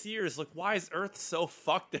 6 years? Like, why is Earth so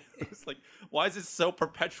fucked? It's like, why is it so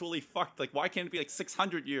perpetually fucked? Like, why can't it be like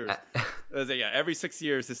 600 years? Every 6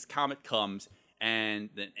 years, this comet comes, and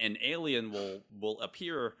an alien will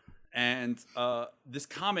appear, and this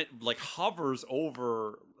comet like hovers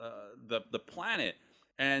over the planet,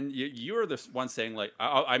 and you're the one saying like,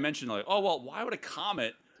 I mentioned like, oh well, why would a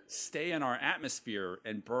comet stay in our atmosphere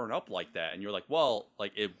and burn up like that? And you're like, well,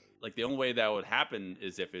 like the only way that would happen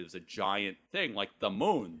is if it was a giant thing like the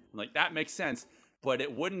moon. Like, that makes sense, but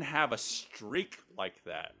it wouldn't have a streak like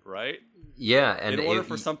that, right? Yeah, and in order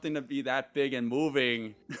for something to be that big and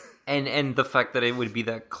moving, and the fact that it would be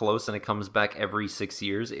that close and it comes back every 6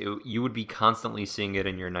 years, you would be constantly seeing it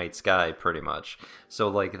in your night sky, pretty much. So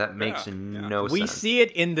like, that makes no sense. We see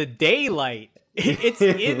it in the daylight. It's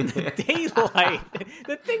in the daylight.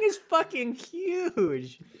 The thing is fucking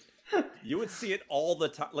huge. You would see it all the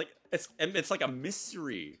time. Like, it's like a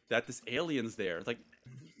mystery that this alien's there. It's like,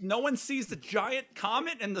 no one sees the giant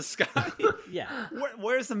comet in the sky. Yeah.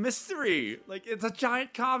 Where's the mystery? Like, it's a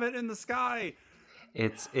giant comet in the sky.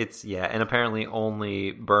 It's and apparently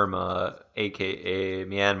only Burma, aka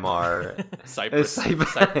Myanmar, Cyprus,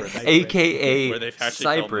 aka where they've actually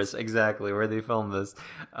Cyprus, exactly where they filmed this,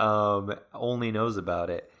 only knows about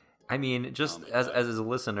it. I mean, just as a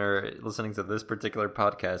listener listening to this particular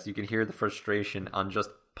podcast, you can hear the frustration on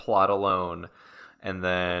just plot alone, and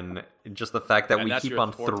then just the fact that we keep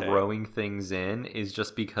on throwing things in is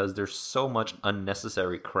just because there's so much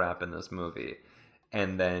unnecessary crap in this movie.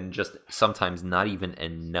 And then just sometimes not even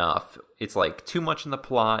enough. It's like too much in the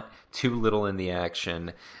plot, too little in the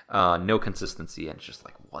action, no consistency, and it's just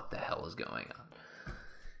like, what the hell is going on?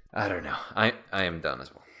 I don't know. I am done as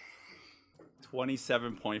well.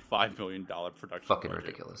 $27.5 million production Fucking budget.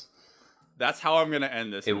 ridiculous. That's how I'm going to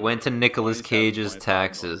end this. It went to Nicolas Cage's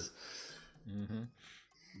taxes.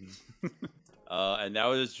 Mm-hmm. And that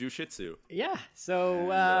was Jushitsu. Yeah.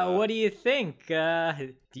 So, what do you think?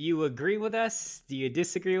 Do you agree with us? Do you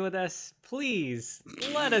disagree with us? Please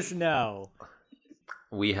let us know.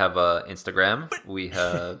 We have a Instagram, we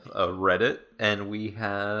have a Reddit, and we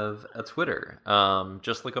have a Twitter.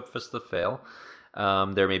 Just look up Fist of Fail.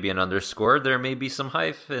 There may be an underscore, there may be some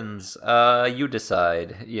hyphens. You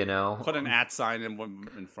decide, you know. Put an @ sign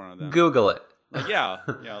in front of them. Google it. Yeah.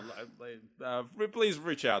 Please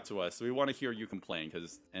reach out to us. We want to hear you complain,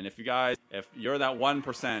 and if you're that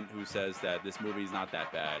 1% who says that this movie is not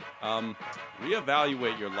that bad,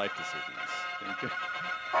 reevaluate your life decisions. Thank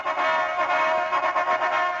you.